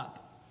move you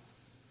up.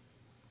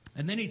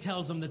 And then he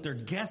tells them that their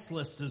guest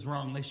list is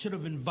wrong. They should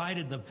have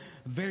invited the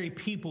very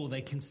people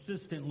they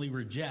consistently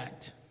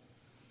reject.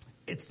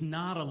 It's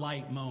not a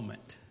light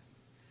moment.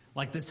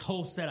 Like this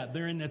whole setup,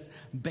 they're in this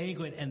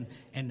banquet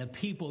and the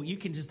people, you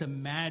can just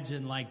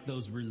imagine like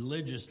those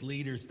religious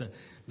leaders,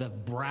 the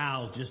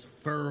brows just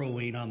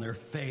furrowing on their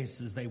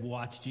face as they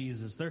watch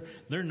Jesus.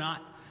 They're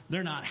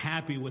not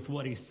happy with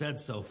what he said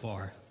so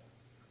far.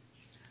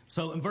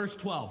 So in verse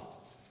 12,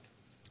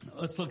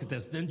 let's look at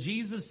this. Then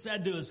Jesus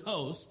said to his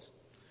host,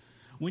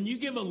 when you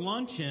give a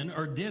luncheon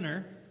or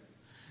dinner,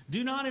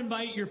 do not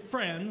invite your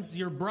friends,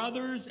 your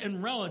brothers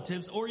and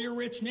relatives, or your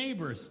rich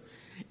neighbors.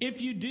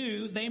 If you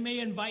do, they may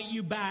invite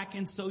you back,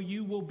 and so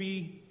you will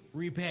be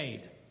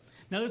repaid.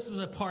 Now, this is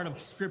a part of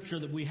scripture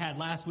that we had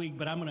last week,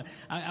 but I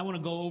want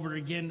to go over it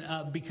again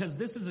because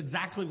this is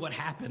exactly what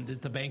happened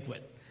at the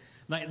banquet.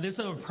 Like this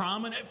is a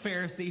prominent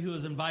Pharisee who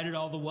has invited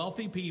all the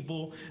wealthy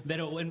people that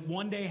will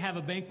one day have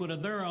a banquet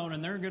of their own,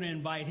 and they're going to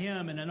invite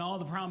him, and then all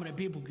the prominent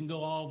people can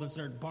go all the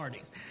certain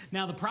parties.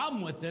 Now, the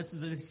problem with this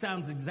is it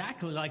sounds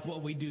exactly like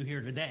what we do here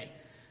today.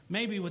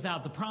 Maybe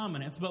without the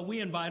prominence, but we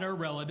invite our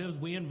relatives,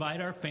 we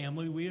invite our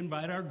family, we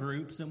invite our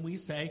groups, and we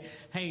say,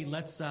 hey,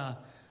 let's have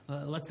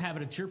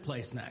it at your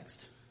place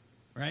next,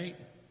 right?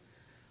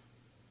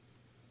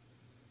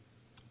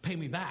 Pay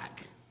me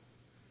back.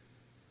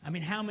 I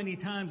mean, how many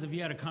times have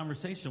you had a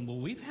conversation? Well,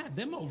 we've had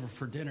them over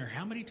for dinner.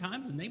 How many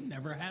times? And they've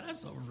never had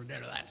us over for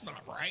dinner. That's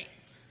not right.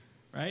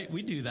 Right?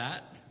 We do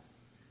that.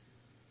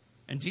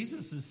 And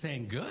Jesus is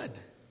saying, good.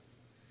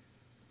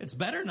 It's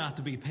better not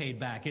to be paid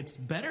back. It's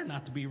better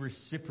not to be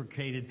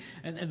reciprocated.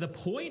 And the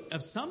point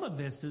of some of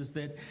this is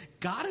that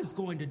God is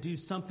going to do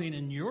something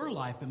in your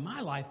life, in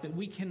my life, that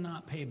we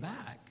cannot pay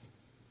back.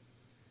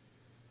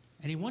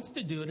 And he wants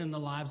to do it in the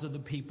lives of the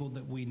people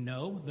that we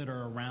know that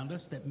are around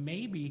us that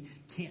maybe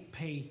can't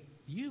pay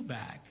you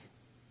back.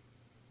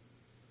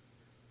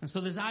 And so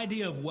this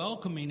idea of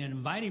welcoming and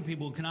inviting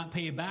people who cannot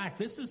pay you back,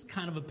 this is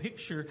kind of a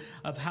picture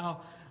of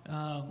how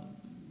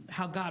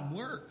God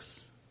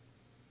works.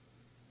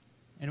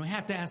 And we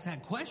have to ask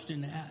that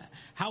question,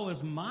 how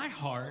is my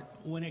heart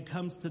when it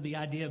comes to the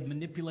idea of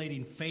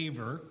manipulating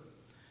favor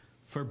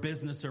for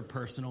business or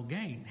personal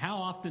gain? How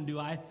often do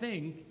I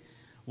think,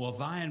 well,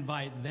 if I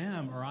invite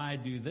them or I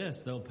do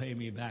this, they'll pay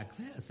me back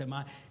this? Am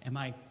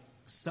I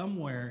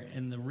somewhere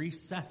in the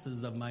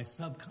recesses of my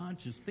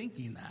subconscious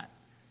thinking that?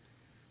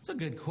 It's a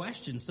good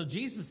question. So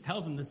Jesus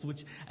tells him this,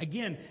 which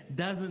again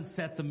doesn't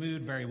set the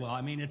mood very well.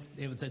 I mean, it's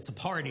a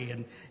party,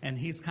 and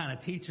he's kind of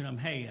teaching them,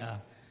 hey,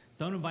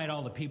 don't invite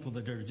all the people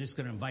that are just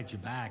going to invite you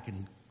back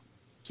and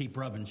keep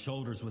rubbing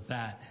shoulders with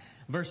that.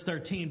 Verse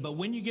 13, but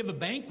when you give a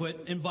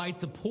banquet,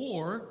 invite the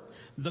poor,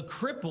 the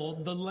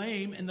crippled, the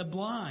lame, and the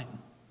blind.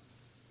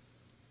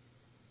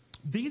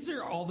 These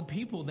are all the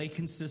people they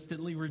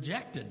consistently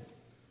rejected.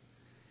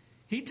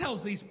 He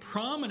tells these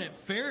prominent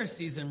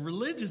Pharisees and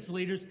religious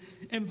leaders,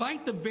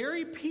 invite the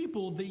very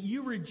people that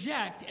you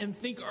reject and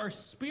think are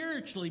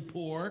spiritually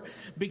poor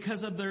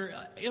because of their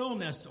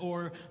illness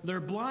or their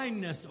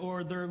blindness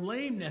or their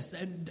lameness,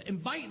 and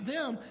invite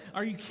them.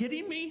 Are you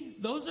kidding me?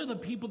 Those are the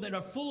people that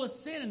are full of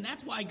sin, and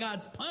that's why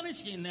God's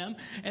punishing them,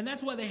 and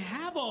that's why they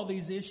have all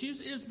these issues,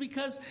 is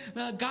because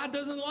God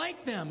doesn't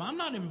like them. I'm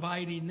not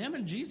inviting them,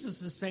 and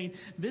Jesus is saying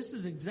this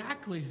is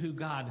exactly who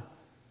God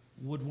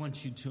would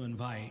want you to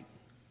invite.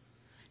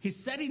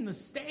 He's setting the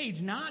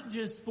stage not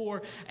just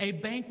for a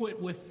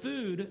banquet with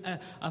food,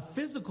 a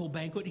physical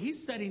banquet.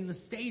 He's setting the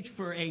stage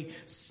for a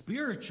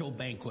spiritual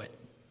banquet.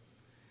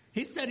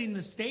 He's setting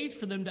the stage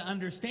for them to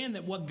understand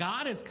that what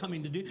God is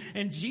coming to do.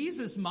 And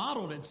Jesus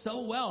modeled it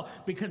so well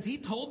because he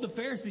told the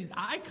Pharisees,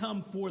 I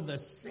come for the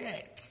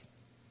sick.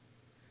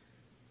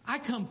 I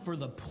come for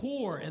the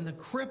poor and the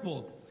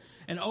crippled.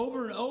 And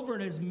over in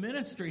his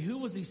ministry, who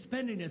was he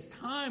spending his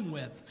time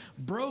with?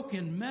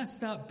 Broken,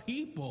 messed up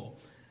people.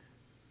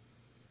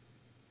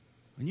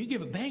 When you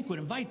give a banquet,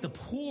 invite the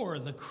poor,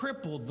 the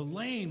crippled, the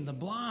lame, the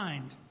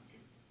blind.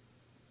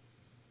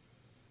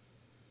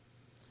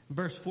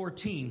 Verse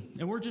 14,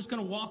 and we're just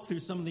going to walk through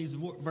some of these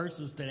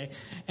verses today.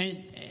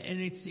 And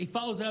he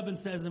follows up and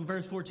says in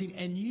verse 14,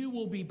 and you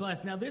will be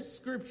blessed. Now this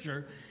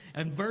scripture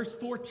in verse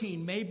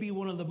 14 may be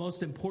one of the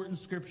most important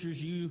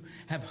scriptures you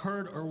have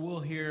heard or will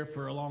hear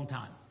for a long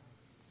time.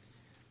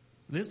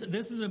 This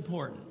is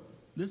important.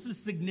 This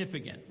is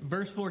significant.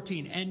 Verse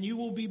 14, and you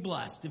will be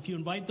blessed. If you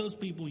invite those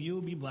people, you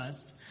will be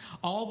blessed.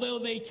 Although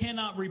they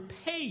cannot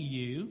repay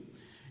you,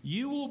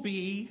 you will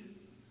be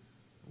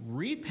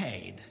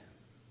repaid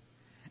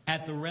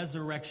at the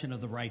resurrection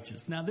of the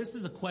righteous. Now, this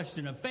is a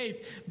question of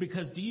faith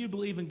because do you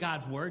believe in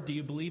God's word? Do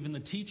you believe in the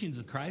teachings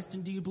of Christ?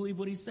 And do you believe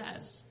what he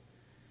says?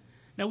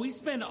 Now, we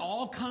spend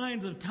all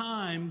kinds of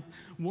time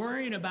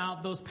worrying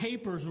about those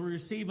papers we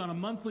receive on a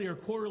monthly or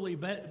quarterly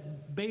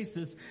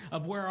basis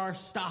of where our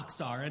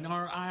stocks are and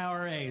our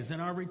IRAs and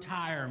our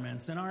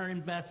retirements and our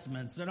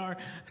investments and our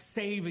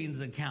savings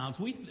accounts.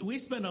 We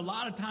spend a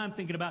lot of time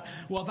thinking about,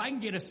 well, if I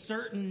can get a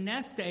certain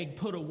nest egg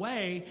put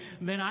away,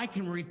 then I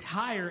can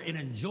retire and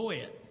enjoy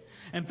it.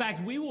 In fact,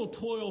 we will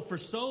toil for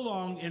so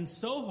long and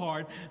so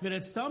hard that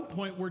at some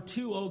point we're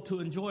too old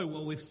to enjoy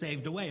what we've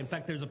saved away. In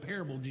fact, there's a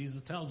parable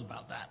Jesus tells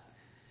about that.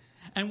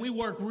 And we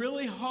work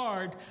really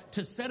hard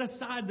to set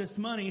aside this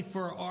money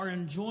for our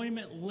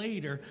enjoyment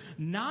later,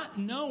 not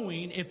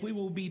knowing if we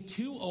will be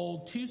too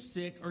old, too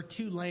sick, or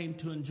too lame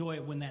to enjoy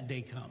it when that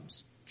day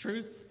comes.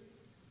 Truth?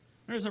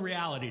 There's a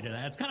reality to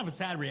that. It's kind of a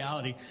sad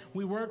reality.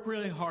 We work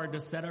really hard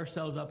to set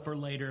ourselves up for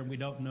later, and we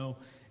don't know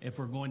if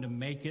we're going to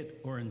make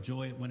it or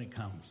enjoy it when it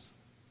comes.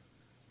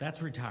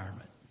 That's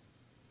retirement.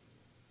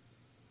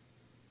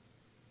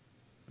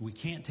 We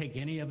can't take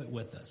any of it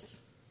with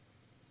us.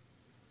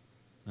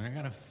 I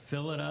got to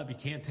fill it up. You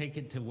can't take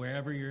it to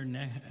wherever you're,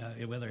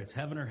 whether it's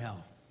heaven or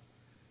hell.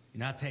 You're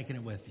not taking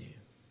it with you.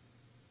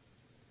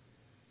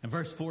 And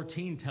verse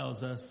 14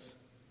 tells us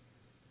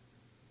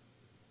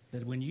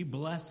that when you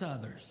bless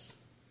others,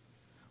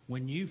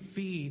 when you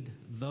feed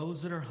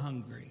those that are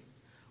hungry,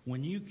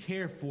 when you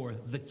care for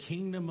the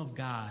kingdom of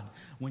God,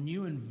 when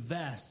you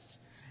invest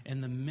in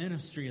the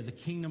ministry of the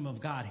kingdom of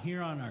God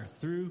here on earth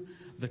through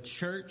the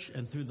church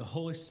and through the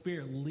Holy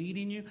Spirit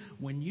leading you,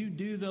 when you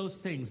do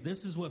those things,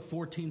 this is what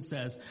 14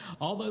 says,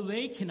 although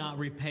they cannot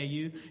repay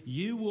you,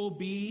 you will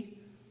be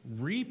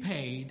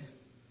repaid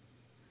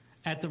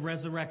at the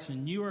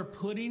resurrection. You are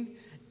putting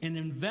an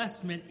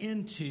investment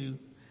into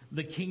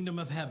the kingdom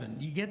of heaven.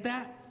 You get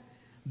that?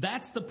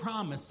 That's the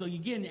promise. So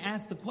again,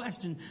 ask the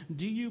question,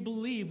 do you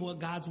believe what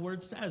God's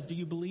word says? Do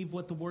you believe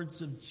what the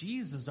words of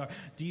Jesus are?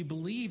 Do you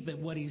believe that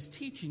what he's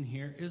teaching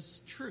here is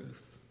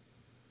truth?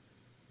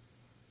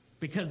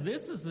 Because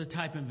this is the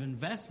type of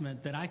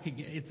investment that I could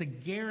get. It's a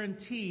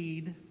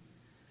guaranteed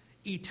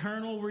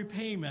eternal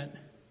repayment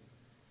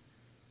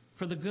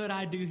for the good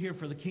I do here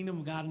for the kingdom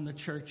of God and the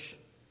church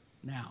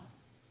now.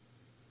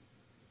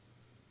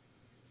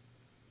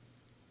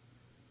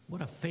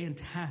 What a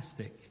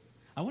fantastic,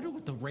 I wonder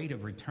what the rate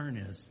of return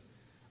is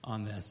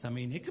on this. I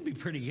mean, it could be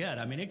pretty good.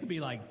 I mean, it could be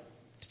like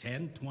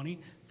 10, 20,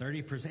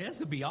 30%. This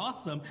could be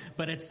awesome.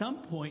 But at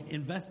some point,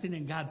 investing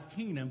in God's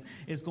kingdom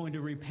is going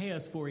to repay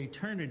us for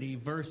eternity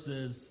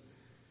versus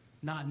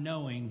not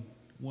knowing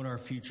what our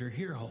future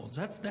here holds.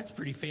 That's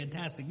pretty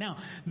fantastic. Now,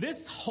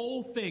 this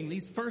whole thing,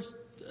 these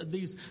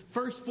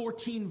first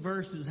 14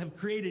 verses have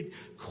created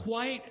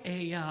quite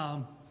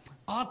a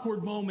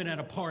awkward moment at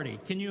a party.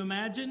 Can you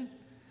imagine?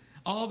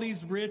 All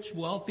these rich,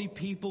 wealthy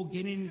people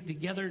getting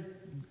together,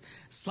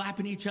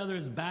 slapping each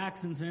other's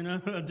backs and saying,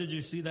 oh, did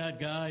you see that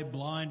guy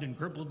blind and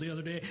crippled the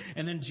other day?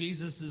 And then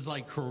Jesus is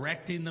like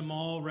correcting them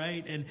all,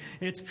 right? And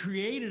it's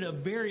created a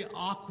very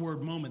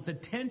awkward moment. The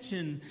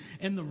tension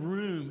in the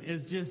room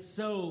is just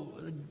so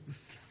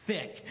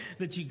thick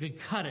that you could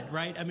cut it,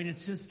 right? I mean,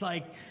 it's just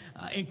like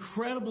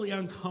incredibly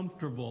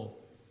uncomfortable.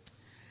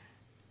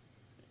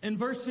 And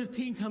verse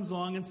 15 comes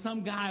along and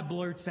some guy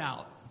blurts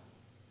out,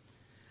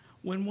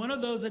 when one of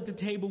those at the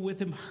table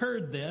with him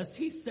heard this,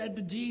 he said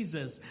to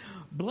Jesus,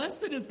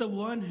 blessed is the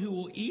one who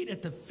will eat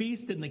at the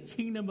feast in the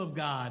kingdom of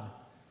God.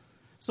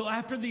 So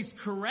after these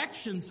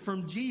corrections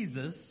from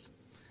Jesus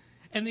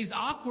and these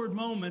awkward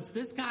moments,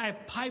 this guy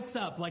pipes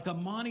up like a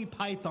Monty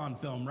Python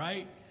film,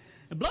 right?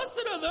 And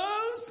blessed are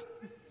those.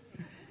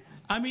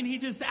 I mean,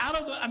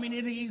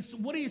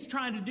 what he's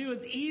trying to do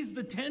is ease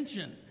the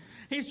tension.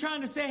 He's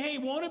trying to say, hey,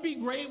 won't it be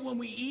great when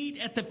we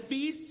eat at the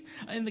feast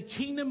in the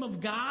kingdom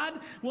of God?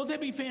 Won't that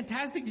be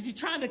fantastic? He's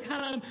trying to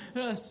kind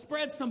of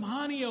spread some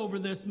honey over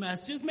this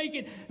mess. Just make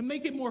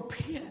it more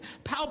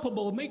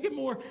palpable, make it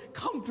more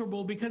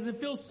comfortable because it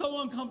feels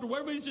so uncomfortable.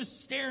 Everybody's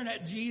just staring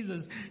at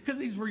Jesus because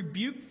he's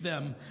rebuked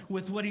them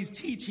with what he's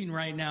teaching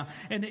right now.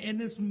 And in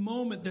this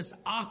moment, this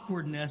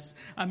awkwardness,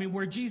 I mean,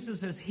 where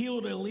Jesus has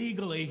healed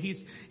illegally,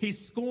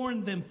 he's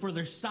scorned them for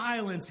their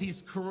silence.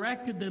 He's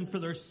corrected them for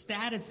their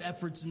status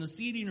efforts in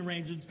the seating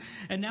arrangements.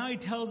 And now he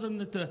tells them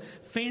that the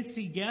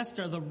fancy guests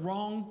are the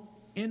wrong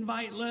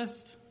invite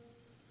list.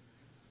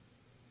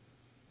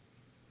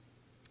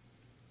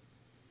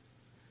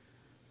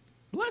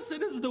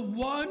 Blessed is the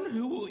one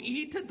who will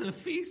eat at the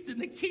feast in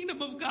the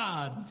kingdom of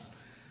God.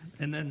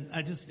 And then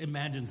I just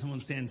imagine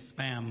someone saying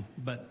spam.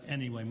 But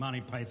anyway,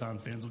 Monty Python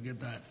fans will get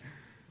that.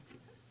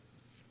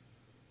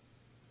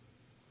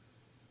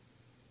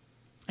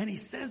 And he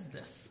says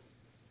this.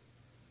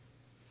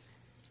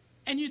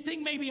 And you'd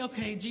think maybe,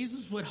 okay,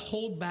 Jesus would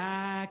hold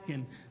back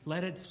and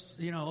let it,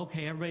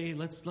 okay, everybody,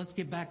 let's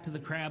get back to the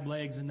crab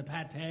legs and the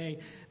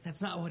pate.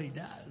 That's not what he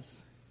does.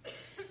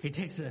 He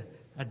takes a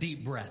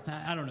deep breath.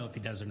 I don't know if he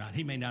does or not.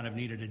 He may not have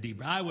needed a deep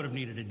breath. I would have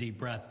needed a deep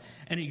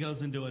breath. And he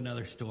goes into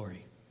another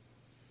story.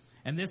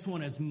 And this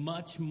one is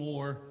much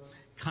more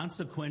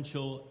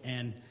consequential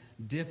and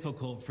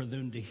difficult for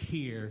them to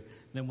hear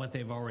than what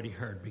they've already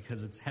heard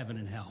because it's heaven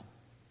and hell.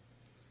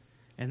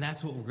 And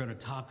that's what we're going to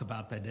talk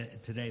about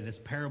today, this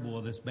parable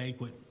of this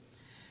banquet.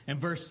 In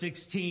verse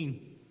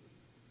 16,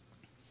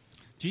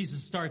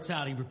 Jesus starts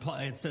out,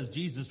 it says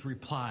Jesus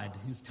replied.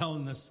 He's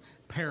telling this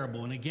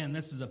parable. And again,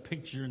 this is a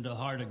picture into the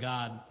heart of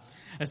God.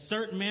 A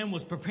certain man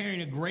was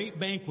preparing a great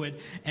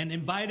banquet and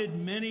invited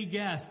many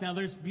guests. Now,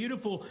 there's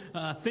beautiful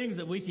things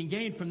that we can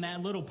gain from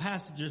that little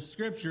passage of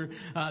Scripture.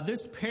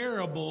 This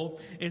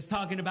parable is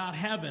talking about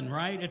heaven,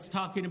 right? It's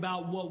talking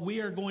about what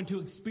we are going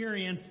to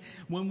experience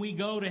when we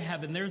go to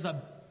heaven. There's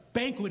a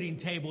banqueting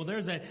table.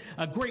 There's a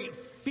great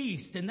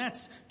feast, and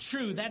that's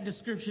true. That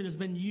description has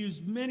been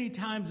used many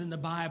times in the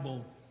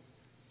Bible.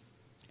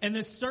 And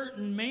this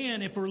certain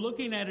man, if we're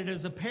looking at it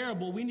as a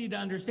parable, we need to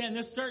understand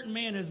this certain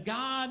man is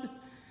God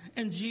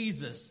and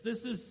Jesus.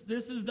 This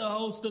is the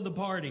host of the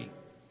party.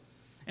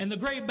 And the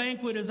great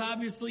banquet is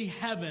obviously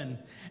heaven.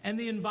 And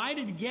the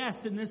invited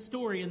guest in this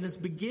story, in this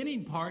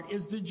beginning part,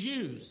 is the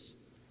Jews.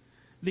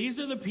 These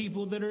are the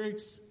people that are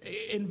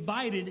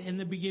invited in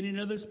the beginning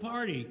of this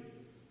party.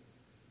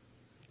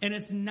 And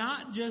it's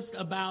not just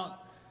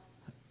about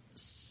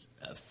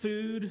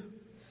food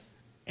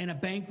and a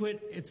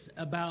banquet. It's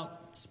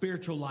about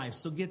spiritual life.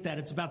 So get that.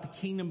 It's about the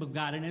kingdom of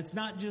God. And it's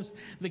not just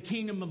the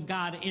kingdom of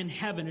God in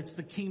heaven. It's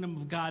the kingdom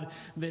of God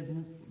that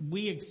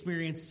we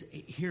experience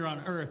here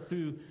on earth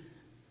through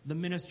the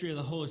ministry of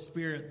the Holy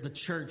Spirit, the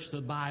church,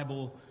 the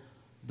Bible,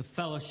 the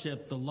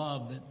fellowship, the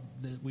love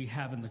that we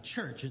have in the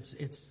church.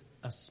 It's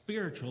a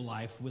spiritual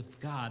life with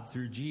God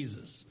through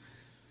Jesus.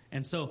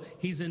 And so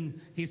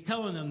he's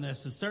telling them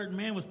this. A certain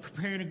man was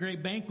preparing a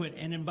great banquet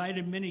and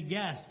invited many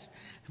guests.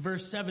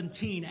 Verse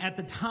 17, at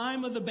the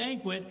time of the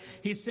banquet,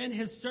 he sent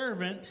his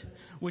servant,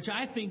 which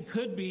I think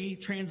could be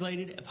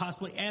translated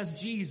possibly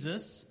as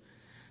Jesus,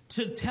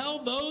 to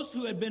tell those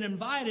who had been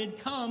invited,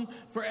 come,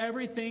 for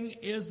everything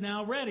is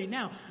now ready.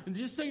 Now,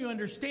 just so you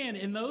understand,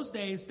 in those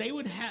days, they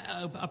would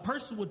a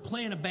person would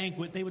plan a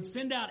banquet. They would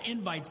send out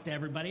invites to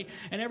everybody,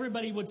 and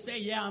everybody would say,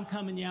 yeah, I'm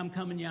coming, yeah, I'm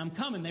coming, yeah, I'm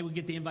coming. They would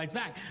get the invites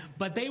back.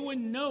 But they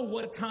wouldn't know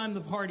what time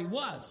the party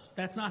was.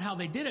 That's not how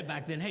they did it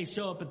back then. Hey,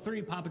 show up at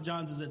 3, Papa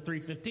John's is at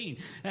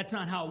 3:15. That's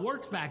not how it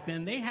works back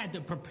then. They had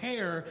to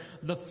prepare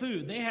the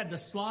food. They had to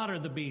slaughter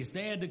the beast.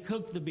 They had to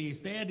cook the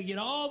beast. They had to get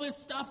all this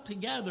stuff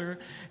together.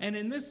 And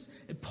in this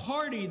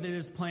party that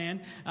is planned,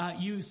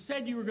 you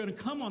said you were going to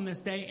come on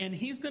this day, and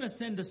he's going to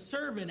send a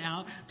servant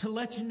out to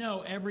let you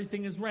know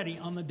everything is ready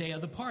on the day of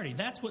the party.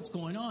 That's what's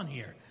going on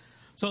here.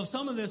 So if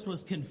some of this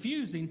was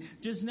confusing,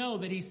 just know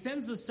that he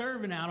sends the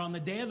servant out on the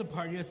day of the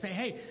party to say,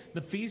 hey,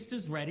 the feast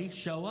is ready,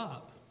 show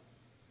up.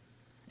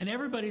 And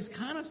everybody's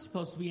kind of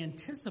supposed to be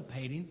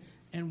anticipating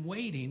and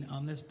waiting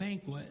on this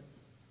banquet.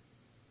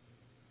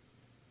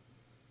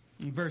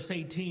 In verse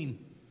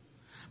 18,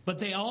 but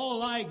they all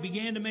alike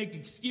began to make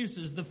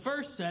excuses. The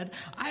first said,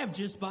 I have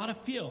just bought a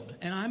field,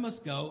 and I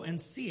must go and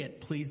see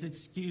it. Please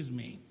excuse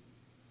me.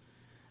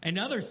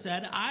 Another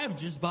said, I have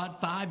just bought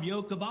 5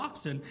 yoke of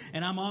oxen,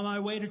 and I'm on my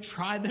way to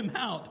try them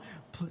out.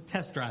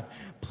 Test drive.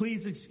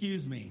 Please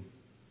excuse me.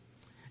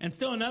 And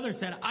still another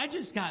said, I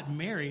just got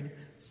married,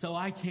 so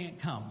I can't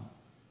come.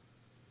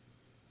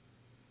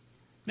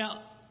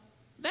 Now,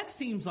 that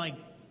seems like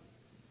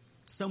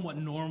somewhat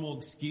normal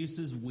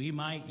excuses we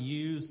might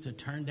use to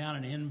turn down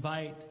an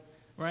invite,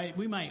 right?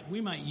 We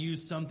might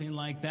use something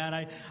like that.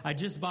 I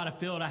just bought a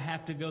field. I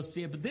have to go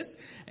see it. But this,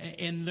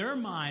 in their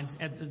minds,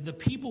 the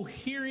people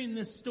hearing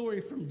this story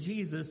from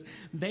Jesus,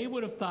 they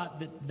would have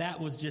thought that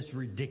was just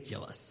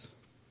ridiculous.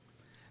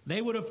 They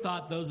would have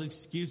thought those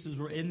excuses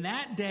were, in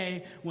that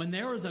day when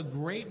there was a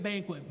great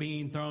banquet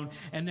being thrown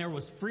and there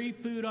was free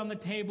food on the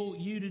table,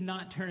 you did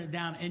not turn it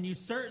down, and you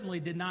certainly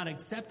did not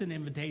accept an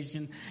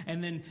invitation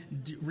and then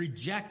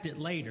reject it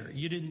later.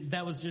 You didn't.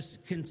 That was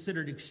just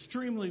considered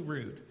extremely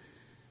rude.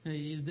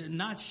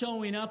 Not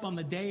showing up on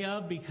the day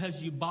of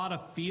because you bought a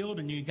field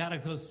and you got to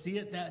go see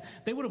it, that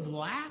they would have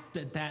laughed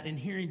at that in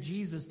hearing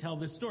Jesus tell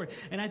this story.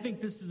 And I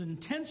think this is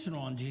intentional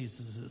on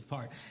Jesus'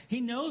 part.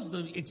 He knows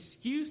the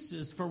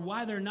excuses for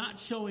why they're not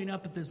showing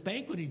up at this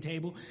banqueting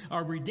table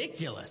are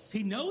ridiculous.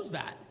 He knows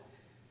that.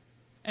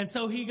 And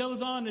so he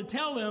goes on to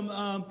tell them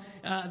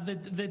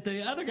that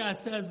the other guy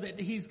says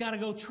that he's got to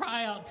go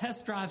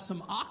test drive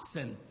some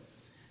oxen.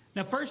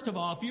 Now, first of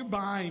all, if you're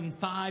buying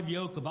 5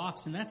 yoke of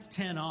oxen, that's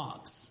 10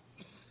 ox.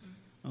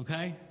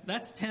 Okay?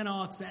 That's 10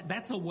 ox.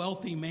 That's a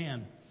wealthy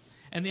man.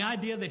 And the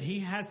idea that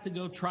he has to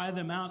go try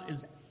them out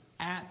is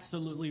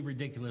absolutely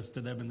ridiculous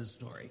to them in this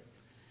story.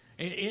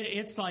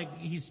 It's like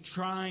he's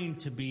trying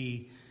to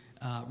be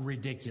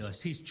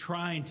ridiculous. He's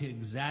trying to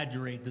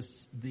exaggerate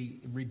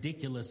the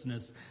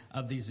ridiculousness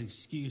of these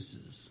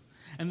excuses.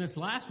 And this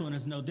last one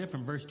is no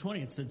different. Verse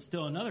 20, it said,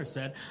 still another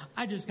said,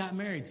 I just got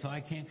married, so I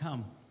can't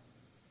come.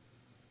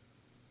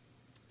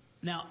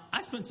 Now, I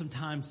spent some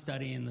time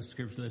studying the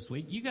scripture this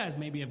week. You guys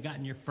maybe have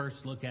gotten your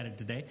first look at it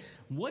today.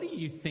 What do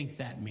you think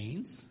that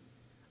means?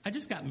 I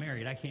just got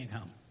married. I can't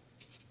come.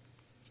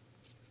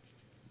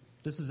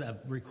 This is a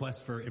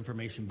request for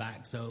information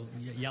back, so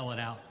yell it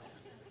out.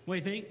 What do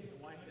you think?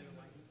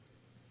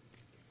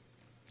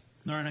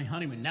 They're on a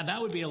honeymoon. Now,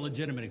 that would be a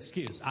legitimate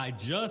excuse. I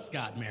just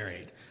got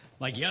married.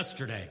 Like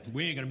yesterday.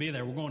 We ain't going to be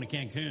there. We're going to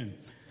Cancun.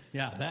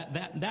 Yeah,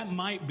 that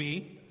might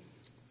be.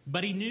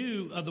 But he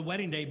knew of the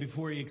wedding date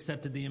before he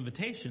accepted the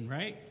invitation,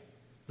 right?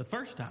 The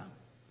first time.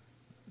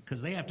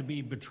 Because they have to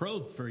be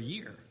betrothed for a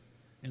year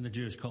in the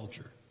Jewish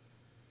culture.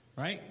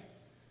 Right?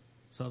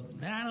 So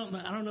I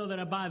don't know that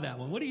I buy that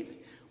one. What do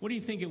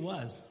you think it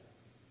was?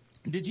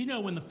 Did you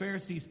know when the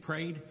Pharisees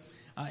prayed,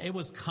 it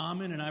was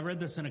common, and I read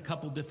this in a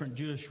couple different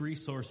Jewish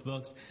resource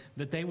books,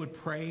 that they would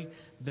pray,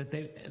 that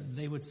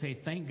they would say,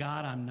 "Thank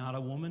God I'm not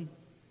a woman."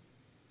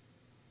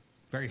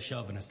 Very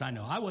chauvinist, I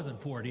know. I wasn't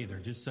for it either,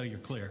 just so you're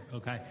clear,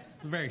 okay?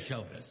 Very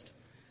chauvinist.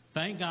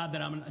 Thank God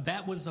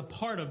that was a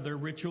part of their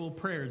ritual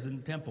prayers in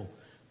the temple.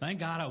 Thank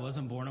God I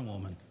wasn't born a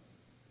woman.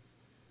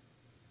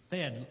 They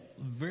had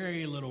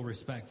very little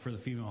respect for the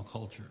female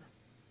culture.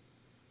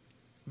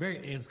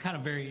 It's kind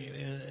of very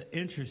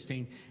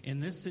interesting.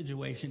 In this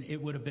situation,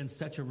 it would have been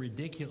such a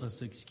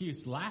ridiculous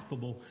excuse,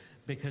 laughable,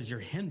 because you're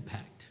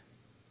henpecked.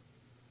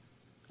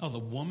 Oh, the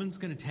woman's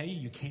going to tell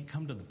you can't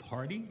come to the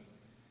party?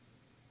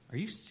 Are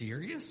you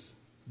serious?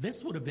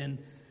 This would have been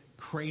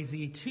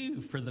crazy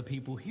too for the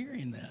people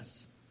hearing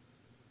this.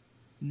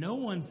 No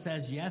one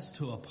says yes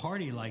to a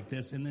party like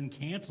this and then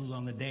cancels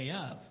on the day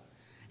of.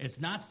 It's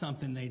not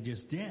something they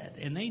just did,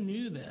 and they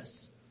knew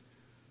this.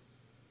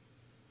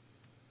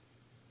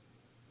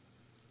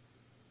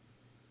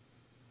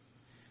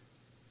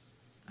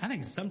 I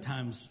think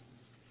sometimes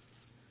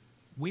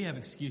we have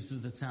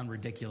excuses that sound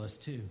ridiculous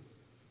too,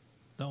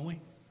 don't we?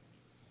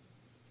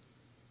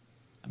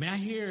 I mean, I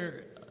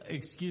hear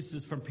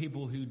excuses from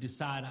people who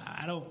decide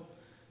I don't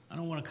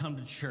want to come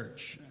to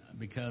church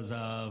because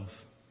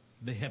of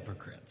the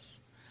hypocrites.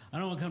 I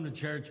don't want to come to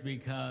church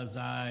because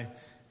I'm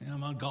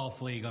on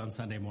golf league on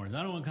Sunday mornings.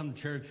 I don't want to come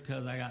to church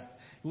because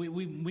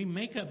we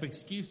make up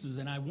excuses,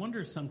 and I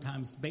wonder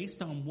sometimes,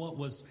 based on what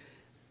was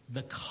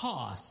the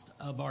cost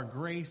of our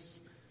grace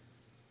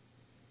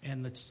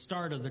and the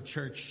start of the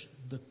church,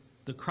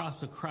 the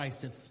cross of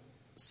Christ, if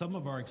some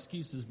of our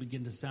excuses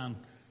begin to sound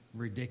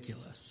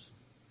ridiculous,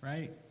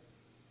 right?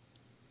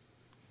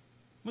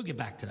 We'll get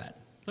back to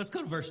that. Let's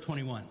go to verse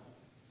 21.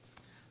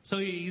 So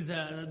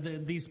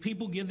these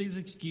people give these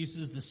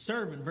excuses. The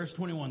servant, verse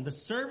 21, the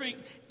servant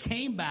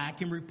came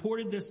back and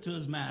reported this to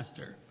his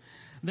master.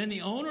 Then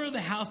the owner of the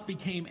house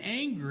became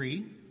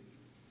angry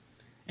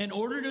and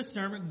ordered his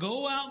servant,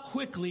 "Go out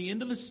quickly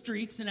into the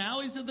streets and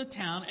alleys of the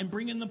town and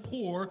bring in the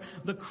poor,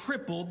 the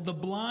crippled, the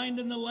blind,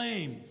 and the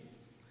lame."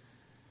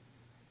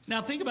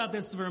 Now think about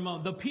this for a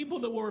moment. The people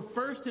that were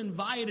first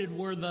invited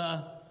were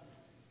the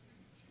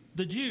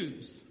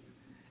Jews.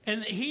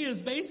 And he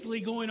is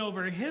basically going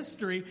over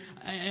history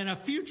and a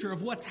future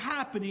of what's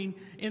happening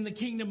in the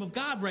kingdom of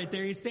God right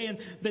there. He's saying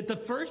that the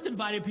first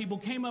invited people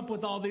came up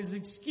with all these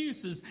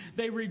excuses.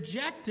 They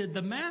rejected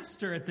the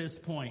master at this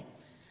point.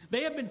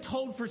 They have been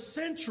told for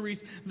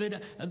centuries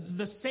that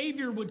the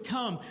Savior would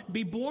come,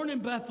 be born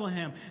in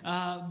Bethlehem,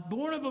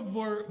 born of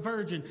a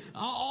virgin,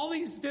 all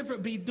these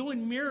different, be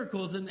doing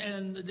miracles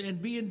and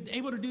being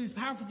able to do these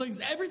powerful things.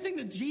 Everything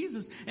that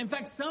Jesus, in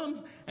fact,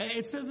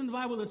 it says in the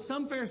Bible that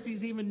some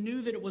Pharisees even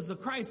knew that it was the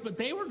Christ, but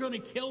they were going to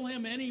kill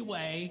him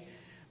anyway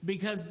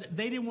because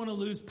they didn't want to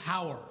lose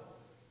power.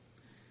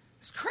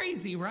 It's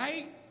crazy,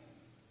 right?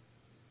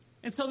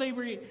 And so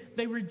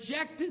they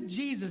rejected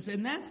Jesus.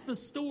 And that's the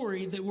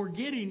story that we're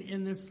getting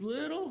in this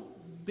little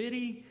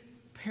bitty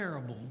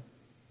parable.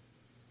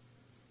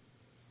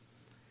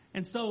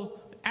 And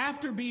so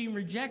after being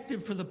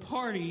rejected for the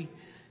party,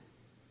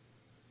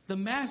 the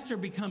master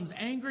becomes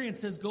angry and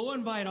says, "Go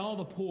invite all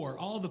the poor,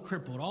 all the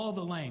crippled, all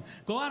the lame.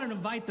 Go out and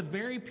invite the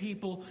very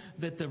people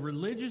that the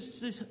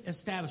religious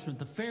establishment,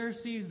 the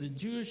Pharisees, the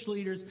Jewish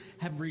leaders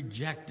have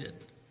rejected."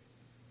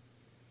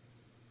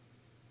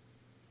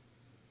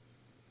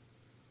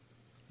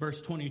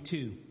 Verse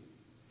 22.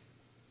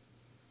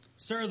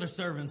 "Sir," the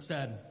servant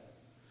said,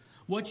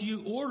 "what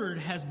you ordered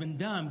has been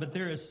done, but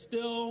there is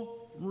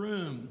still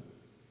room."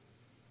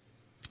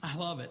 I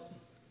love it.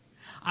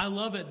 I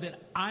love it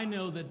that I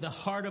know that the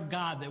heart of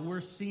God that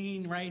we're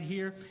seeing right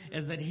here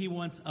is that he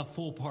wants a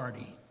full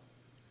party.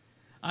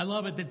 I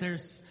love it that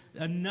there's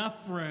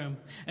enough room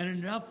and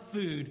enough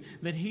food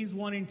that he's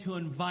wanting to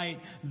invite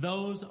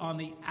those on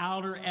the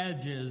outer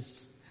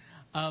edges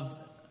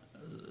of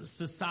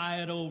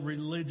societal,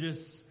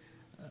 religious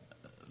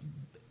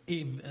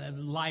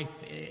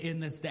life in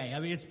this day. I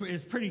mean,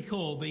 it's pretty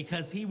cool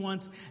because he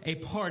wants a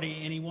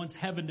party and he wants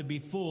heaven to be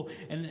full.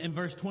 And in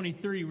verse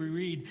 23 we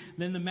read,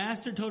 "Then the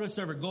master told his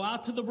servant, go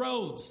out to the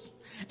roads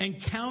and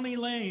county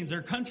lanes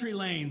or country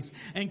lanes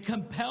and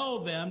compel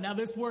them." Now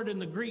this word in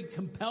the Greek,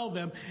 compel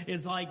them,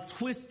 is like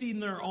twisting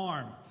their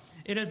arm.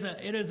 It is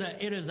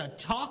a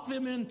talk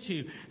them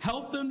into,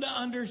 help them to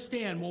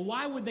understand. Well,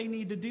 why would they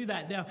need to do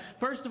that? Now,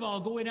 first of all,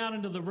 going out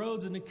into the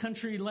roads and the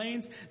country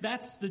lanes,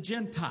 that's the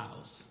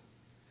Gentiles.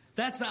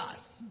 That's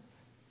us.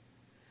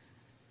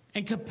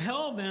 And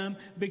compel them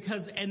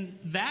because in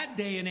that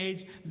day and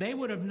age, they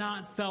would have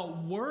not felt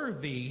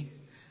worthy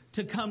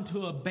to come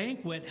to a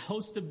banquet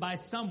hosted by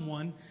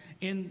someone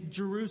in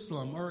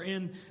Jerusalem or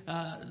in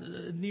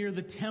near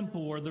the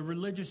temple or the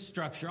religious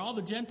structure. All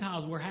the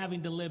Gentiles were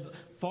having to live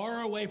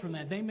far away from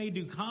that. They may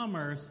do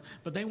commerce,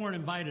 but they weren't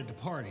invited to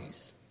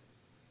parties.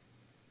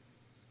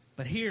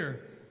 But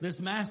here, this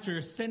master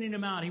is sending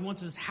them out. He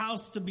wants his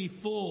house to be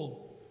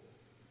full.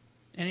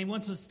 And he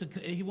wants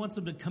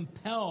them to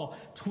compel,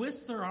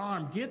 twist their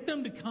arm, get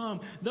them to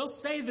come. They'll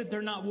say that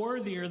they're not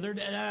worthy, or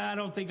I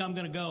don't think I'm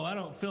going to go. I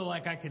don't feel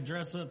like I could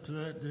dress up to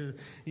that.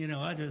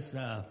 I just,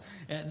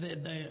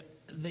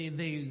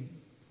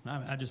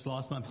 I just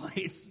lost my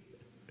place.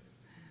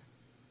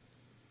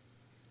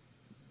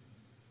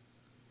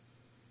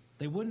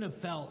 They wouldn't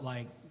have felt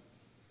like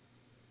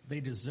they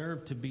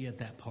deserved to be at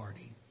that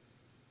party.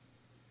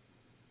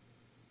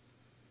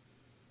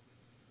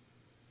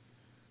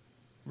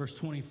 Verse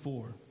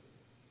 24.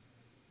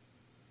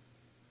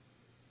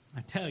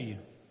 I tell you,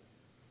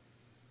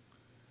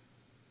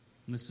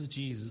 and this is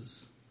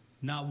Jesus,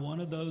 not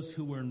one of those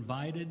who were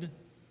invited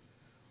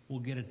will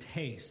get a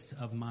taste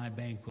of my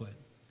banquet.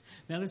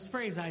 Now this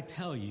phrase, I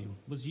tell you,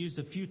 was used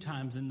a few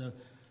times in the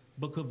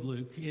book of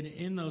Luke.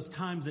 In those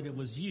times that it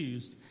was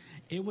used,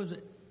 it was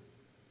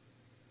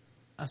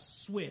a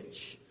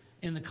switch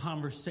in the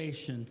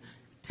conversation,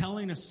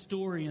 telling a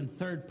story in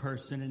third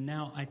person, and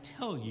now I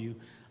tell you,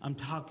 I'm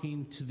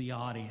talking to the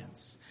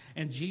audience.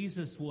 And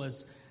Jesus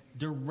was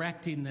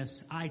directing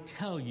this, I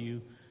tell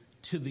you,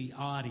 to the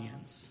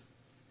audience.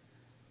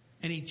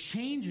 And he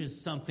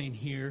changes something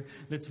here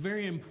that's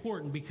very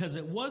important, because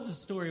it was a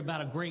story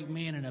about a great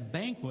man in a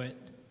banquet.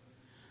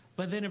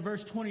 But then in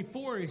verse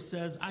 24, he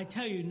says, I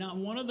tell you, not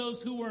one of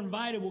those who were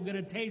invited will get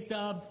a taste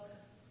of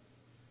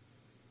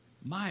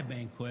my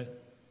banquet.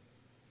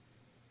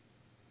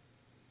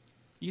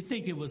 You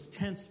think it was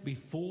tense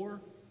before?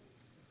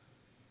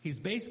 He's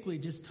basically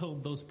just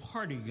told those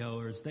party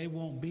goers they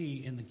won't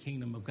be in the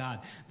kingdom of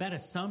God. That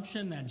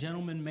assumption that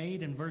gentleman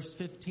made in verse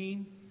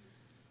 15,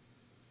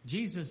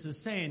 Jesus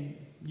is saying,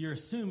 you're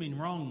assuming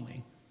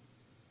wrongly.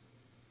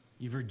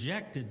 You've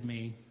rejected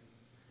me.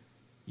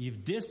 You've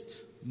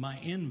dissed my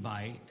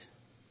invite,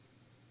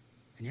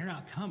 and you're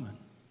not coming.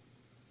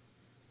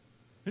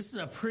 This is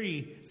a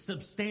pretty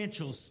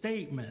substantial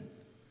statement.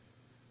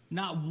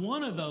 Not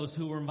one of those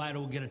who were invited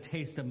will get a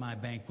taste of my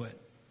banquet.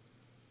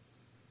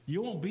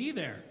 You won't be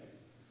there.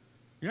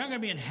 You're not going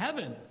to be in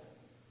heaven.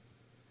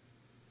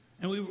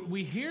 And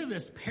we hear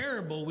this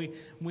parable, we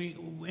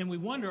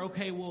wonder,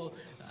 okay, well,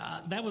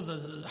 that was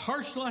a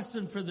harsh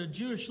lesson for the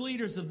Jewish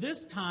leaders of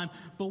this time,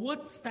 but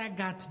what's that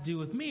got to do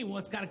with me? Well,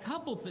 it's got a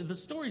couple things. The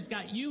story's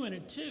got you in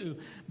it too,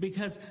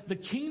 because the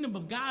kingdom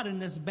of God in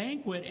this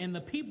banquet and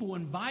the people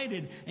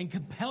invited and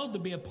compelled to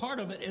be a part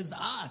of it is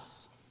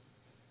us.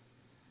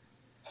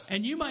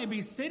 And you might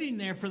be sitting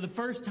there for the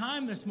first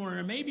time this morning,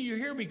 or maybe you're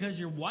here because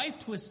your wife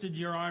twisted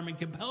your arm and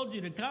compelled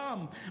you to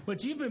come,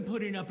 but you've been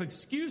putting up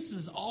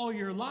excuses all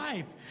your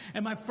life.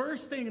 And my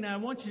first thing that I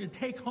want you to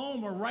take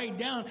home or write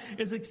down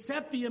is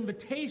accept the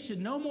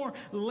invitation. No more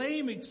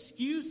lame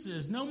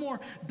excuses, no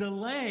more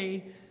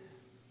delay.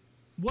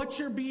 What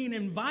you're being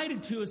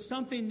invited to is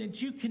something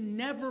that you can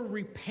never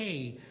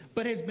repay,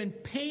 but has been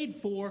paid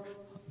for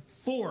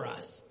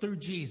us through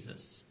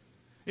Jesus.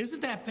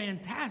 Isn't that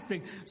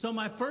fantastic? So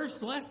my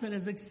first lesson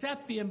is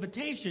accept the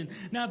invitation.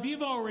 Now, if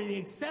you've already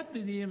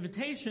accepted the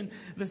invitation,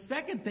 the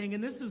second thing,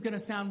 and this is going to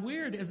sound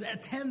weird, is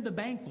attend the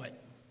banquet.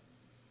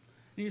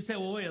 And you say,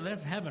 well, wait,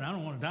 that's heaven. I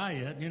don't want to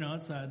die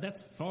yet.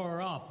 That's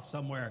far off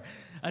somewhere.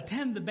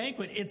 Attend the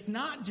banquet. It's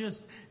not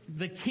just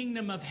the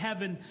kingdom of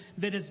heaven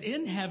that is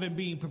in heaven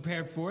being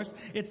prepared for us.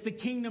 It's the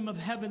kingdom of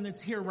heaven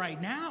that's here right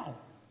now.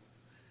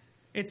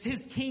 It's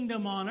his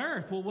kingdom on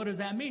earth. Well, what does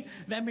that mean?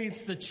 That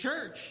means the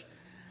church.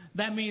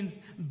 That means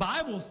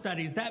Bible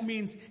studies. That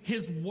means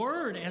his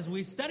word as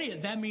we study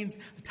it. That means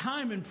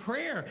time in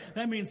prayer.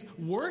 That means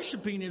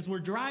worshiping as we're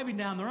driving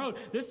down the road.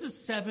 This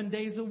is 7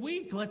 days a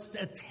week. Let's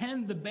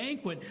attend the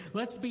banquet.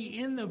 Let's be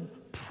in the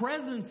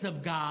presence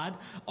of God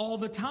all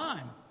the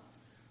time.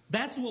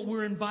 That's what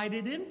we're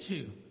invited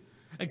into.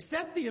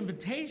 Accept the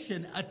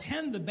invitation.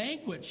 Attend the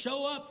banquet.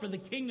 Show up for the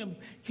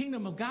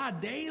kingdom of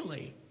God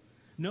daily.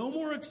 No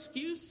more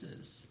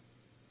excuses.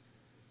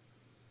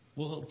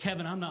 Well,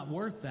 Kevin, I'm not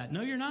worth that.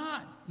 No, you're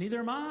not. Neither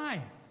am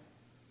I.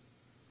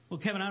 Well,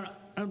 Kevin, I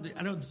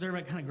don't deserve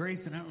that kind of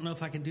grace, and I don't know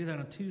if I can do that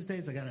on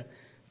Tuesdays. I got a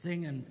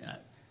thing, and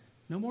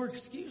no more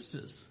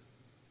excuses.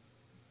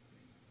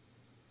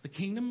 The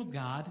kingdom of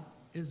God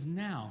is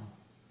now.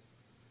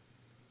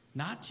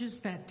 Not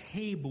just that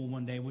table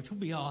one day, which will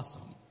be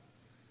awesome,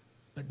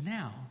 but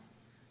now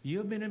you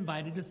have been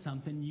invited to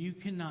something you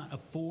cannot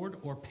afford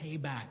or pay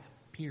back,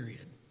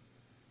 period.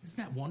 Isn't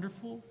that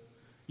wonderful?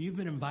 You've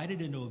been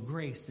invited into a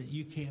grace that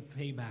you can't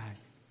pay back.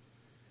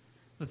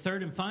 The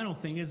third and final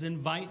thing is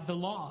invite the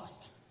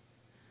lost.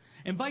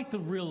 Invite the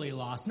really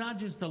lost, not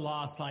just the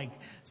lost, like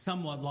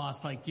somewhat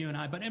lost like you and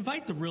I, but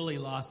invite the really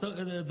lost,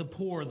 the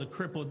poor, the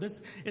crippled.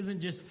 This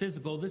isn't just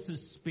physical, this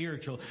is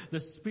spiritual.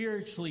 The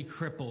spiritually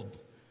crippled,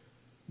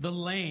 the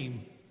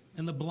lame,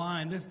 and the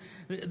blind.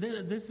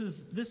 This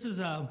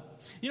is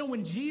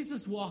when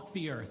Jesus walked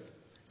the earth,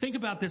 Think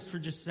about this for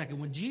just a second.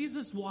 When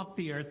Jesus walked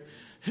the earth,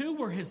 who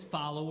were his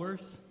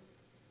followers?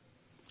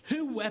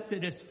 Who wept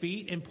at his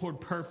feet and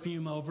poured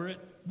perfume over it?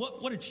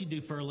 What did she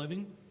do for a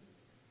living?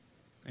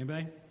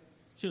 Anybody?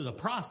 She was a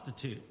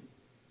prostitute.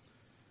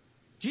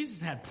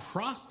 Jesus had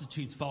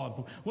prostitutes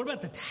following him. What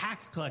about the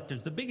tax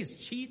collectors, the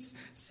biggest cheats,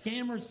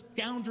 scammers,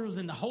 scoundrels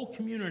in the whole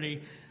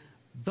community?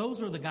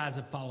 Those were the guys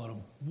that followed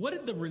him. What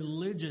did the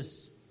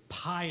religious,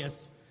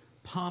 pious,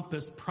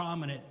 pompous,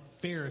 prominent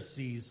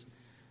Pharisees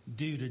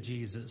do to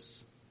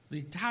Jesus the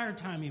entire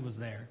time he was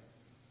there?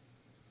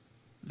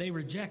 They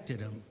rejected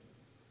him.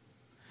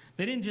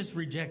 They didn't just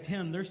reject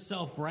him. Their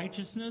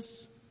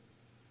self-righteousness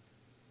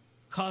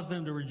caused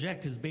them to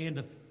reject his band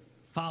of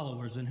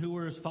followers. And who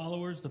were his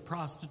followers? The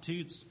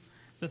prostitutes,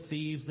 the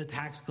thieves, the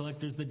tax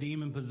collectors, the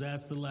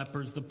demon-possessed, the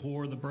lepers, the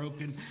poor, the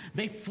broken.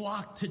 They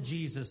flocked to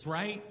Jesus,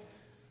 right?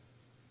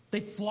 They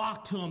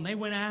flocked to him. They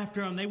went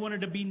after him. They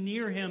wanted to be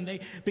near him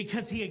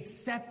because he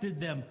accepted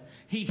them.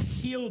 He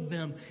healed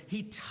them.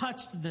 He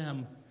touched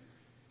them.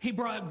 He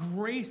brought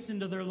grace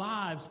into their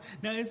lives.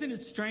 Now, isn't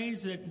it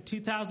strange that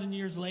 2,000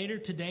 years later,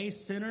 today,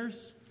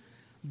 sinners,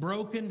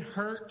 broken,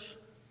 hurt,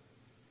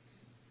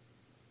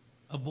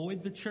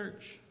 avoid the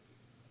church?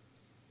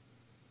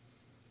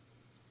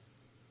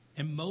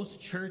 And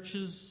most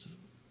churches,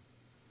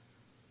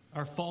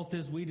 our fault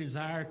is we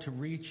desire to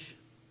reach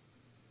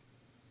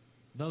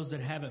those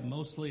that have it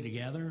mostly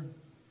together.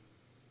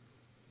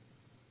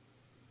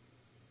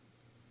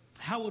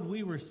 How would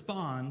we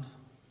respond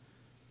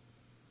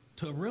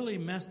to a really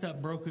messed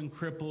up, broken,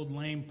 crippled,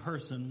 lame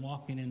person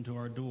walking into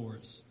our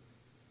doors?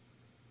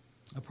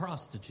 A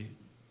prostitute.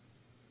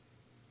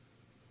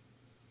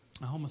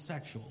 A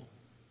homosexual.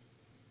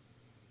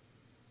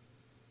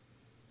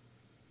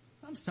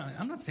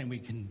 I'm not saying we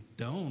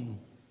condone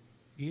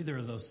either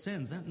of those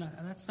sins.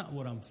 That's not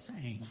what I'm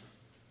saying.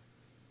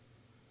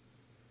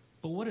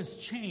 But what has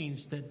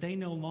changed that they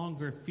no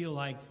longer feel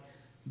like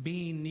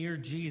being near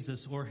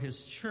Jesus or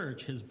his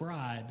church, his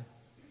bride,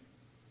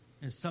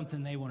 is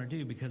something they want to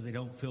do because they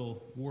don't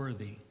feel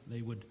worthy.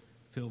 They would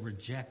feel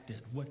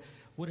rejected.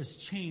 What has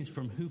changed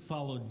from who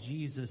followed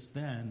Jesus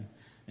then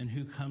and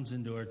who comes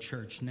into our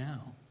church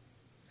now?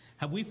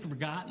 Have we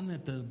forgotten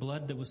that the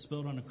blood that was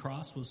spilled on the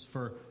cross was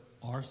for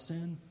our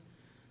sin?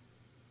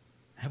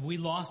 Have we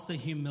lost the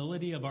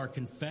humility of our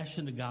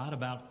confession to God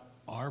about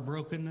our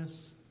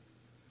brokenness,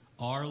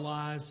 our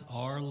lies,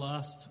 our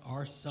lust,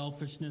 our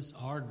selfishness,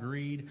 our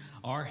greed,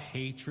 our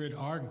hatred,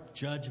 our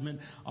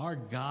judgment, our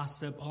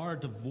gossip, our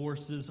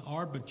divorces,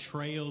 our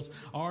betrayals,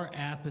 our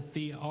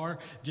apathy, our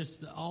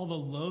just all the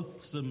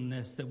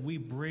loathsomeness that we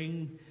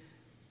bring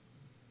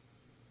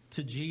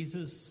to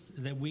Jesus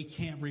that we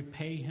can't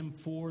repay him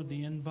for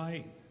the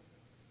invite?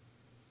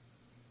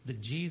 That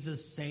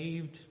Jesus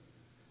saved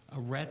a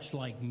wretch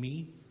like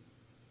me?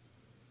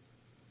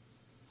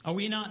 Are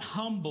we not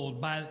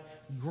humbled by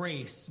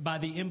grace, by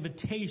the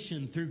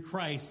invitation through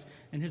Christ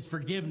and his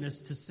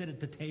forgiveness to sit at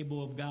the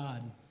table of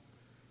God?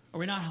 Are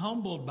we not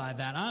humbled by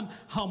that? I'm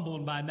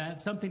humbled by that.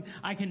 Something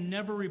I can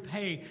never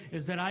repay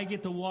is that I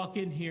get to walk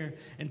in here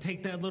and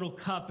take that little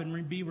cup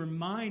and be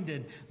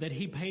reminded that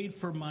he paid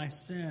for my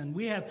sin.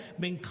 We have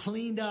been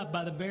cleaned up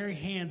by the very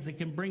hands that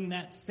can bring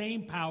that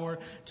same power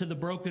to the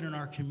broken in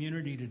our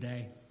community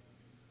today.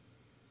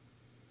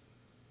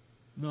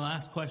 The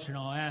last question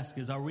I'll ask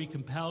is, are we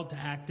compelled to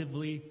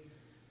actively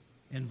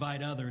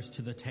invite others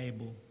to the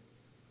table?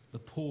 The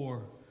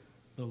poor,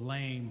 the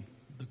lame,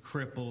 the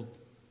crippled,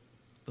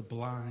 the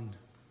blind.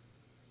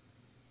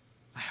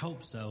 I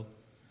hope so.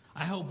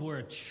 I hope we're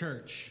a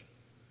church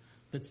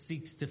that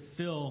seeks to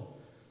fill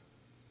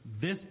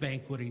this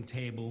banqueting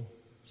table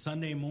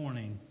Sunday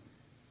morning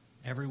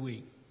every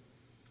week.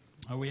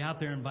 Are we out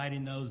there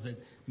inviting those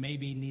that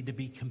maybe need to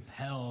be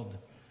compelled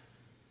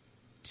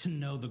to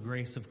know the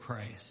grace of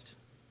Christ?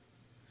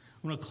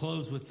 I'm going to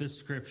close with this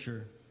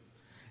scripture.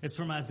 It's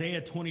from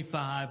Isaiah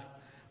 25,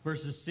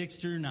 verses 6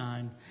 through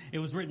 9. It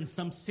was written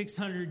some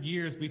 600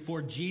 years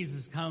before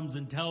Jesus comes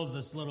and tells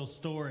this little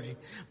story.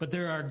 But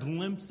there are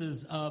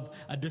glimpses of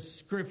a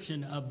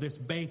description of this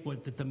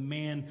banquet that the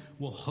man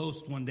will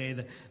host one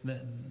day,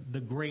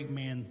 the great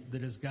man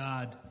that is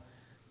God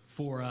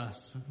for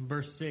us.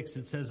 Verse 6,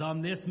 it says, "On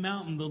this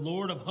mountain the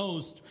Lord of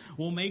hosts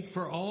will make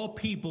for all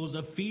peoples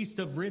a feast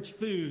of rich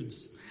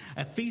foods,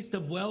 a feast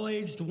of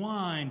well-aged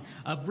wine,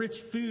 of rich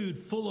food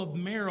full of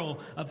marrow,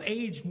 of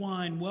aged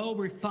wine well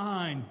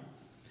refined.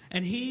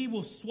 And he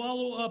will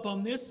swallow up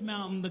on this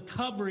mountain the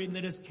covering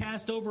that is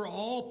cast over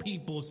all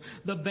peoples,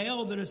 the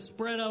veil that is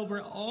spread over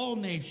all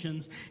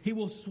nations. He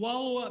will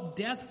swallow up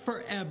death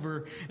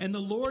forever. And the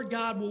Lord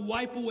God will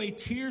wipe away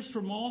tears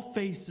from all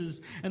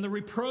faces, and the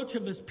reproach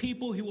of his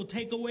people he will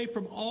take away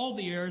from all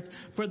the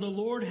earth, for the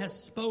Lord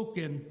has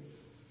spoken.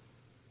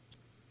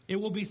 It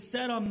will be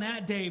said on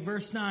that day,"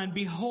 verse 9,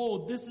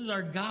 "Behold, this is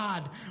our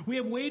God. We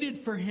have waited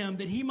for him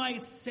that he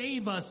might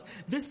save us.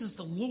 This is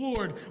the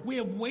Lord. We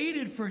have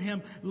waited for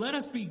him. Let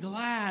us be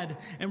glad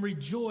and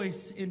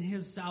rejoice in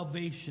his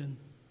salvation."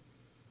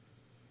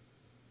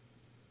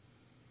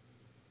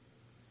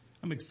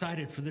 I'm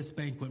excited for this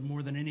banquet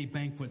more than any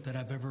banquet that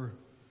I've ever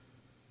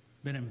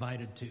been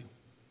invited to.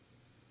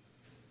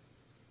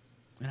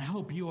 And I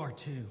hope you are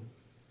too.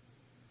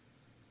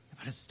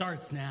 But it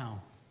starts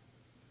now.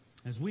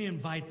 As we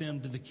invite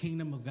them to the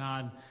kingdom of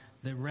God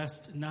that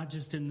rests not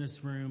just in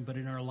this room, but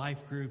in our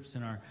life groups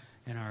and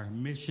our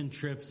mission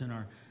trips and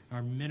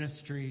our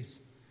ministries.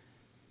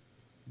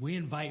 We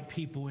invite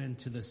people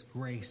into this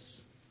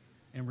grace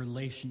and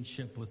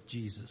relationship with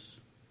Jesus.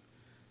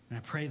 And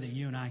I pray that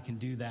you and I can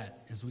do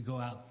that as we go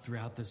out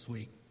throughout this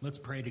week. Let's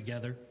pray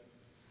together.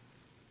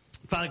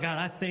 Father God,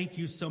 I thank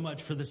you so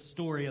much for this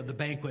story of the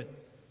banquet.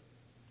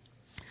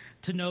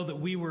 To know that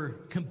we were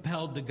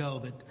compelled to go,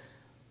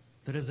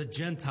 that as a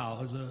Gentile,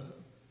 as a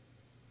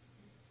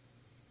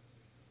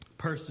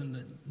person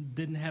that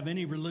didn't have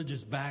any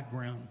religious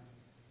background,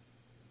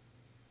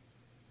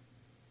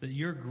 that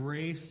your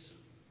grace,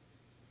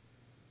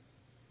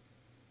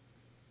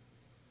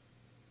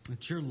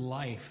 that your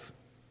life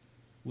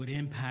would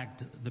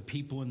impact the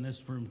people in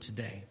this room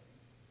today.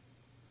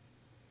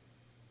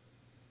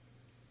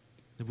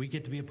 That we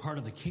get to be a part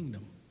of the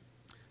kingdom.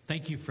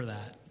 Thank you for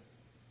that.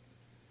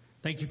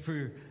 Thank you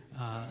for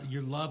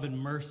your love and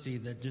mercy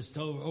that just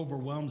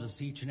overwhelms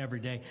us each and every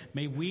day.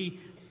 May we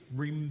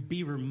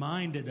be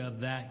reminded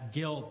of that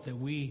guilt that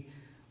we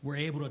were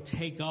able to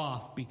take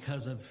off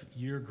because of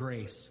your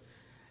grace.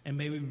 And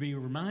may we be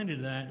reminded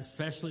of that,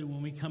 especially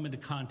when we come into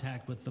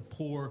contact with the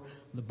poor,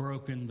 the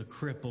broken, the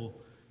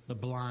crippled, the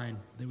blind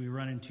that we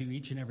run into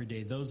each and every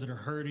day. Those that are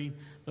hurting,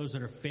 those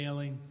that are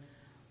failing,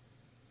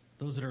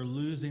 those that are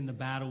losing the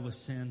battle with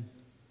sin.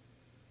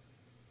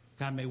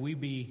 God, may we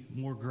be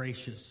more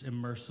gracious and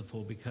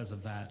merciful because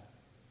of that.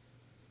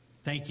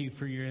 Thank you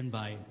for your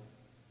invite.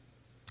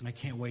 I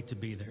can't wait to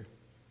be there.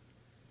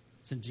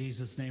 It's in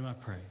Jesus' name I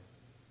pray.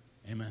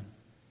 Amen.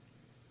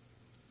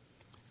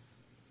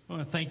 I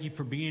want to thank you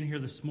for being here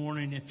this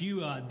morning. If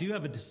you do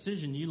have a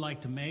decision you'd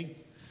like to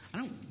make,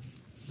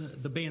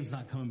 the band's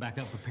not coming back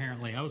up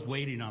apparently. I was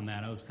waiting on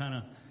that. I was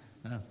kind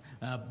of,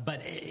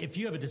 but if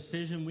you have a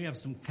decision, we have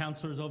some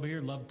counselors over here.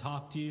 Love to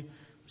talk to you.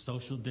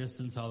 Social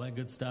distance, all that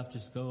good stuff.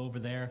 Just go over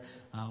there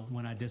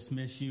when I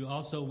dismiss you.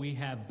 Also, we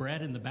have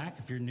Brett in the back.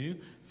 If you're new,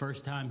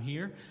 first time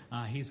here,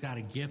 he's got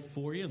a gift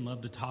for you and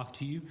love to talk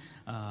to you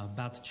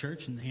about the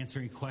church and answer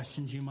any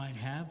questions you might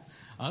have.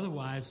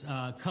 Otherwise,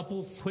 a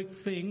couple quick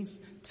things.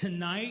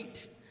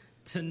 Tonight,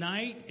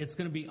 it's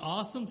going to be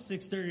awesome,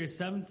 6:30 to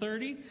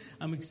 7:30.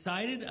 I'm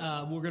excited.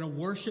 We're going to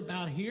worship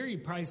out here. You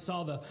probably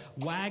saw the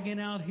wagon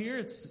out here.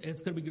 It's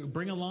going to be,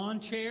 bring a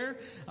lawn chair,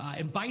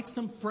 invite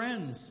some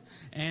friends,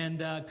 and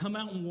come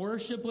out and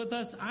worship with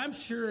us. I'm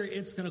sure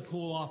it's going to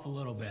cool off a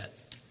little bit.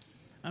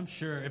 I'm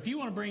sure. If you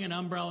want to bring an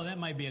umbrella, that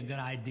might be a good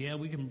idea.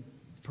 We can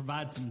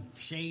provide some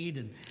shade,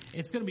 and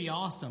it's going to be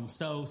awesome.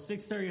 So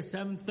 6:30 to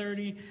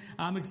 7:30,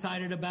 I'm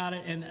excited about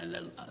it.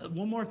 And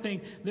one more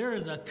thing, there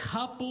is a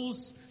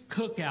couples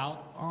cookout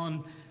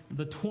on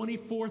the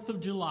 24th of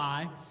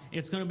July.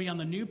 It's going to be on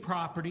the new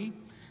property.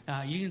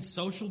 You can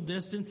social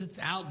distance. It's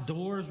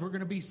outdoors. We're going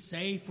to be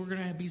safe. We're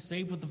going to be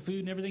safe with the food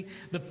and everything.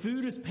 The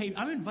food is paid.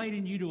 I'm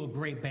inviting you to a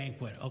great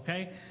banquet,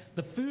 okay?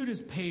 The food is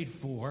paid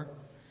for,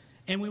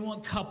 and we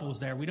want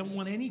couples there. We don't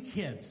want any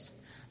kids.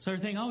 So they're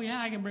thinking, oh yeah,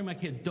 I can bring my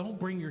kids. Don't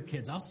bring your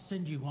kids. I'll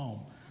send you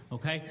home,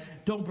 okay?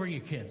 Don't bring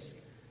your kids.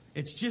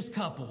 It's just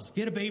couples.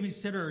 Get a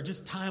babysitter or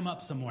just tie them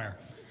up somewhere.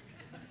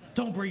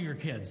 Don't bring your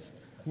kids.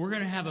 We're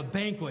going to have a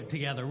banquet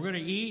together. We're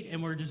going to eat,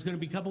 and we're just going to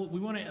be couple. We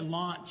want to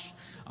launch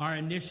our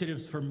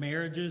initiatives for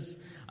marriages.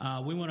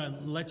 We want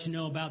to let you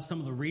know about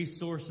some of the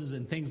resources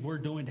and things we're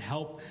doing to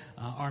help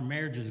our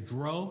marriages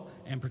grow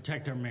and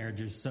protect our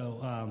marriages.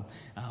 So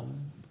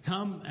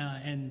come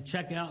and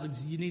check out.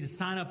 You need to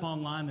sign up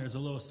online. There's a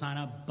little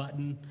sign-up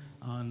button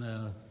on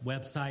the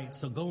website.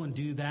 So go and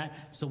do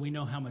that so we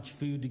know how much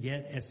food to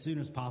get as soon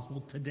as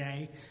possible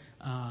today.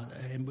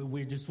 And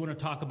we just want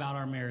to talk about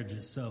our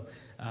marriages. So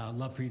I'd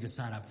love for you to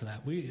sign up for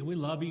that. We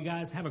love you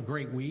guys. Have a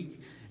great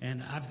week.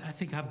 And I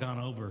think I've gone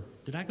over.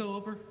 Did I go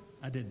over?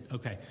 I did.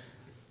 Okay.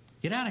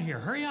 Get out of here.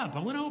 Hurry up. I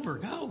went over.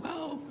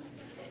 Go.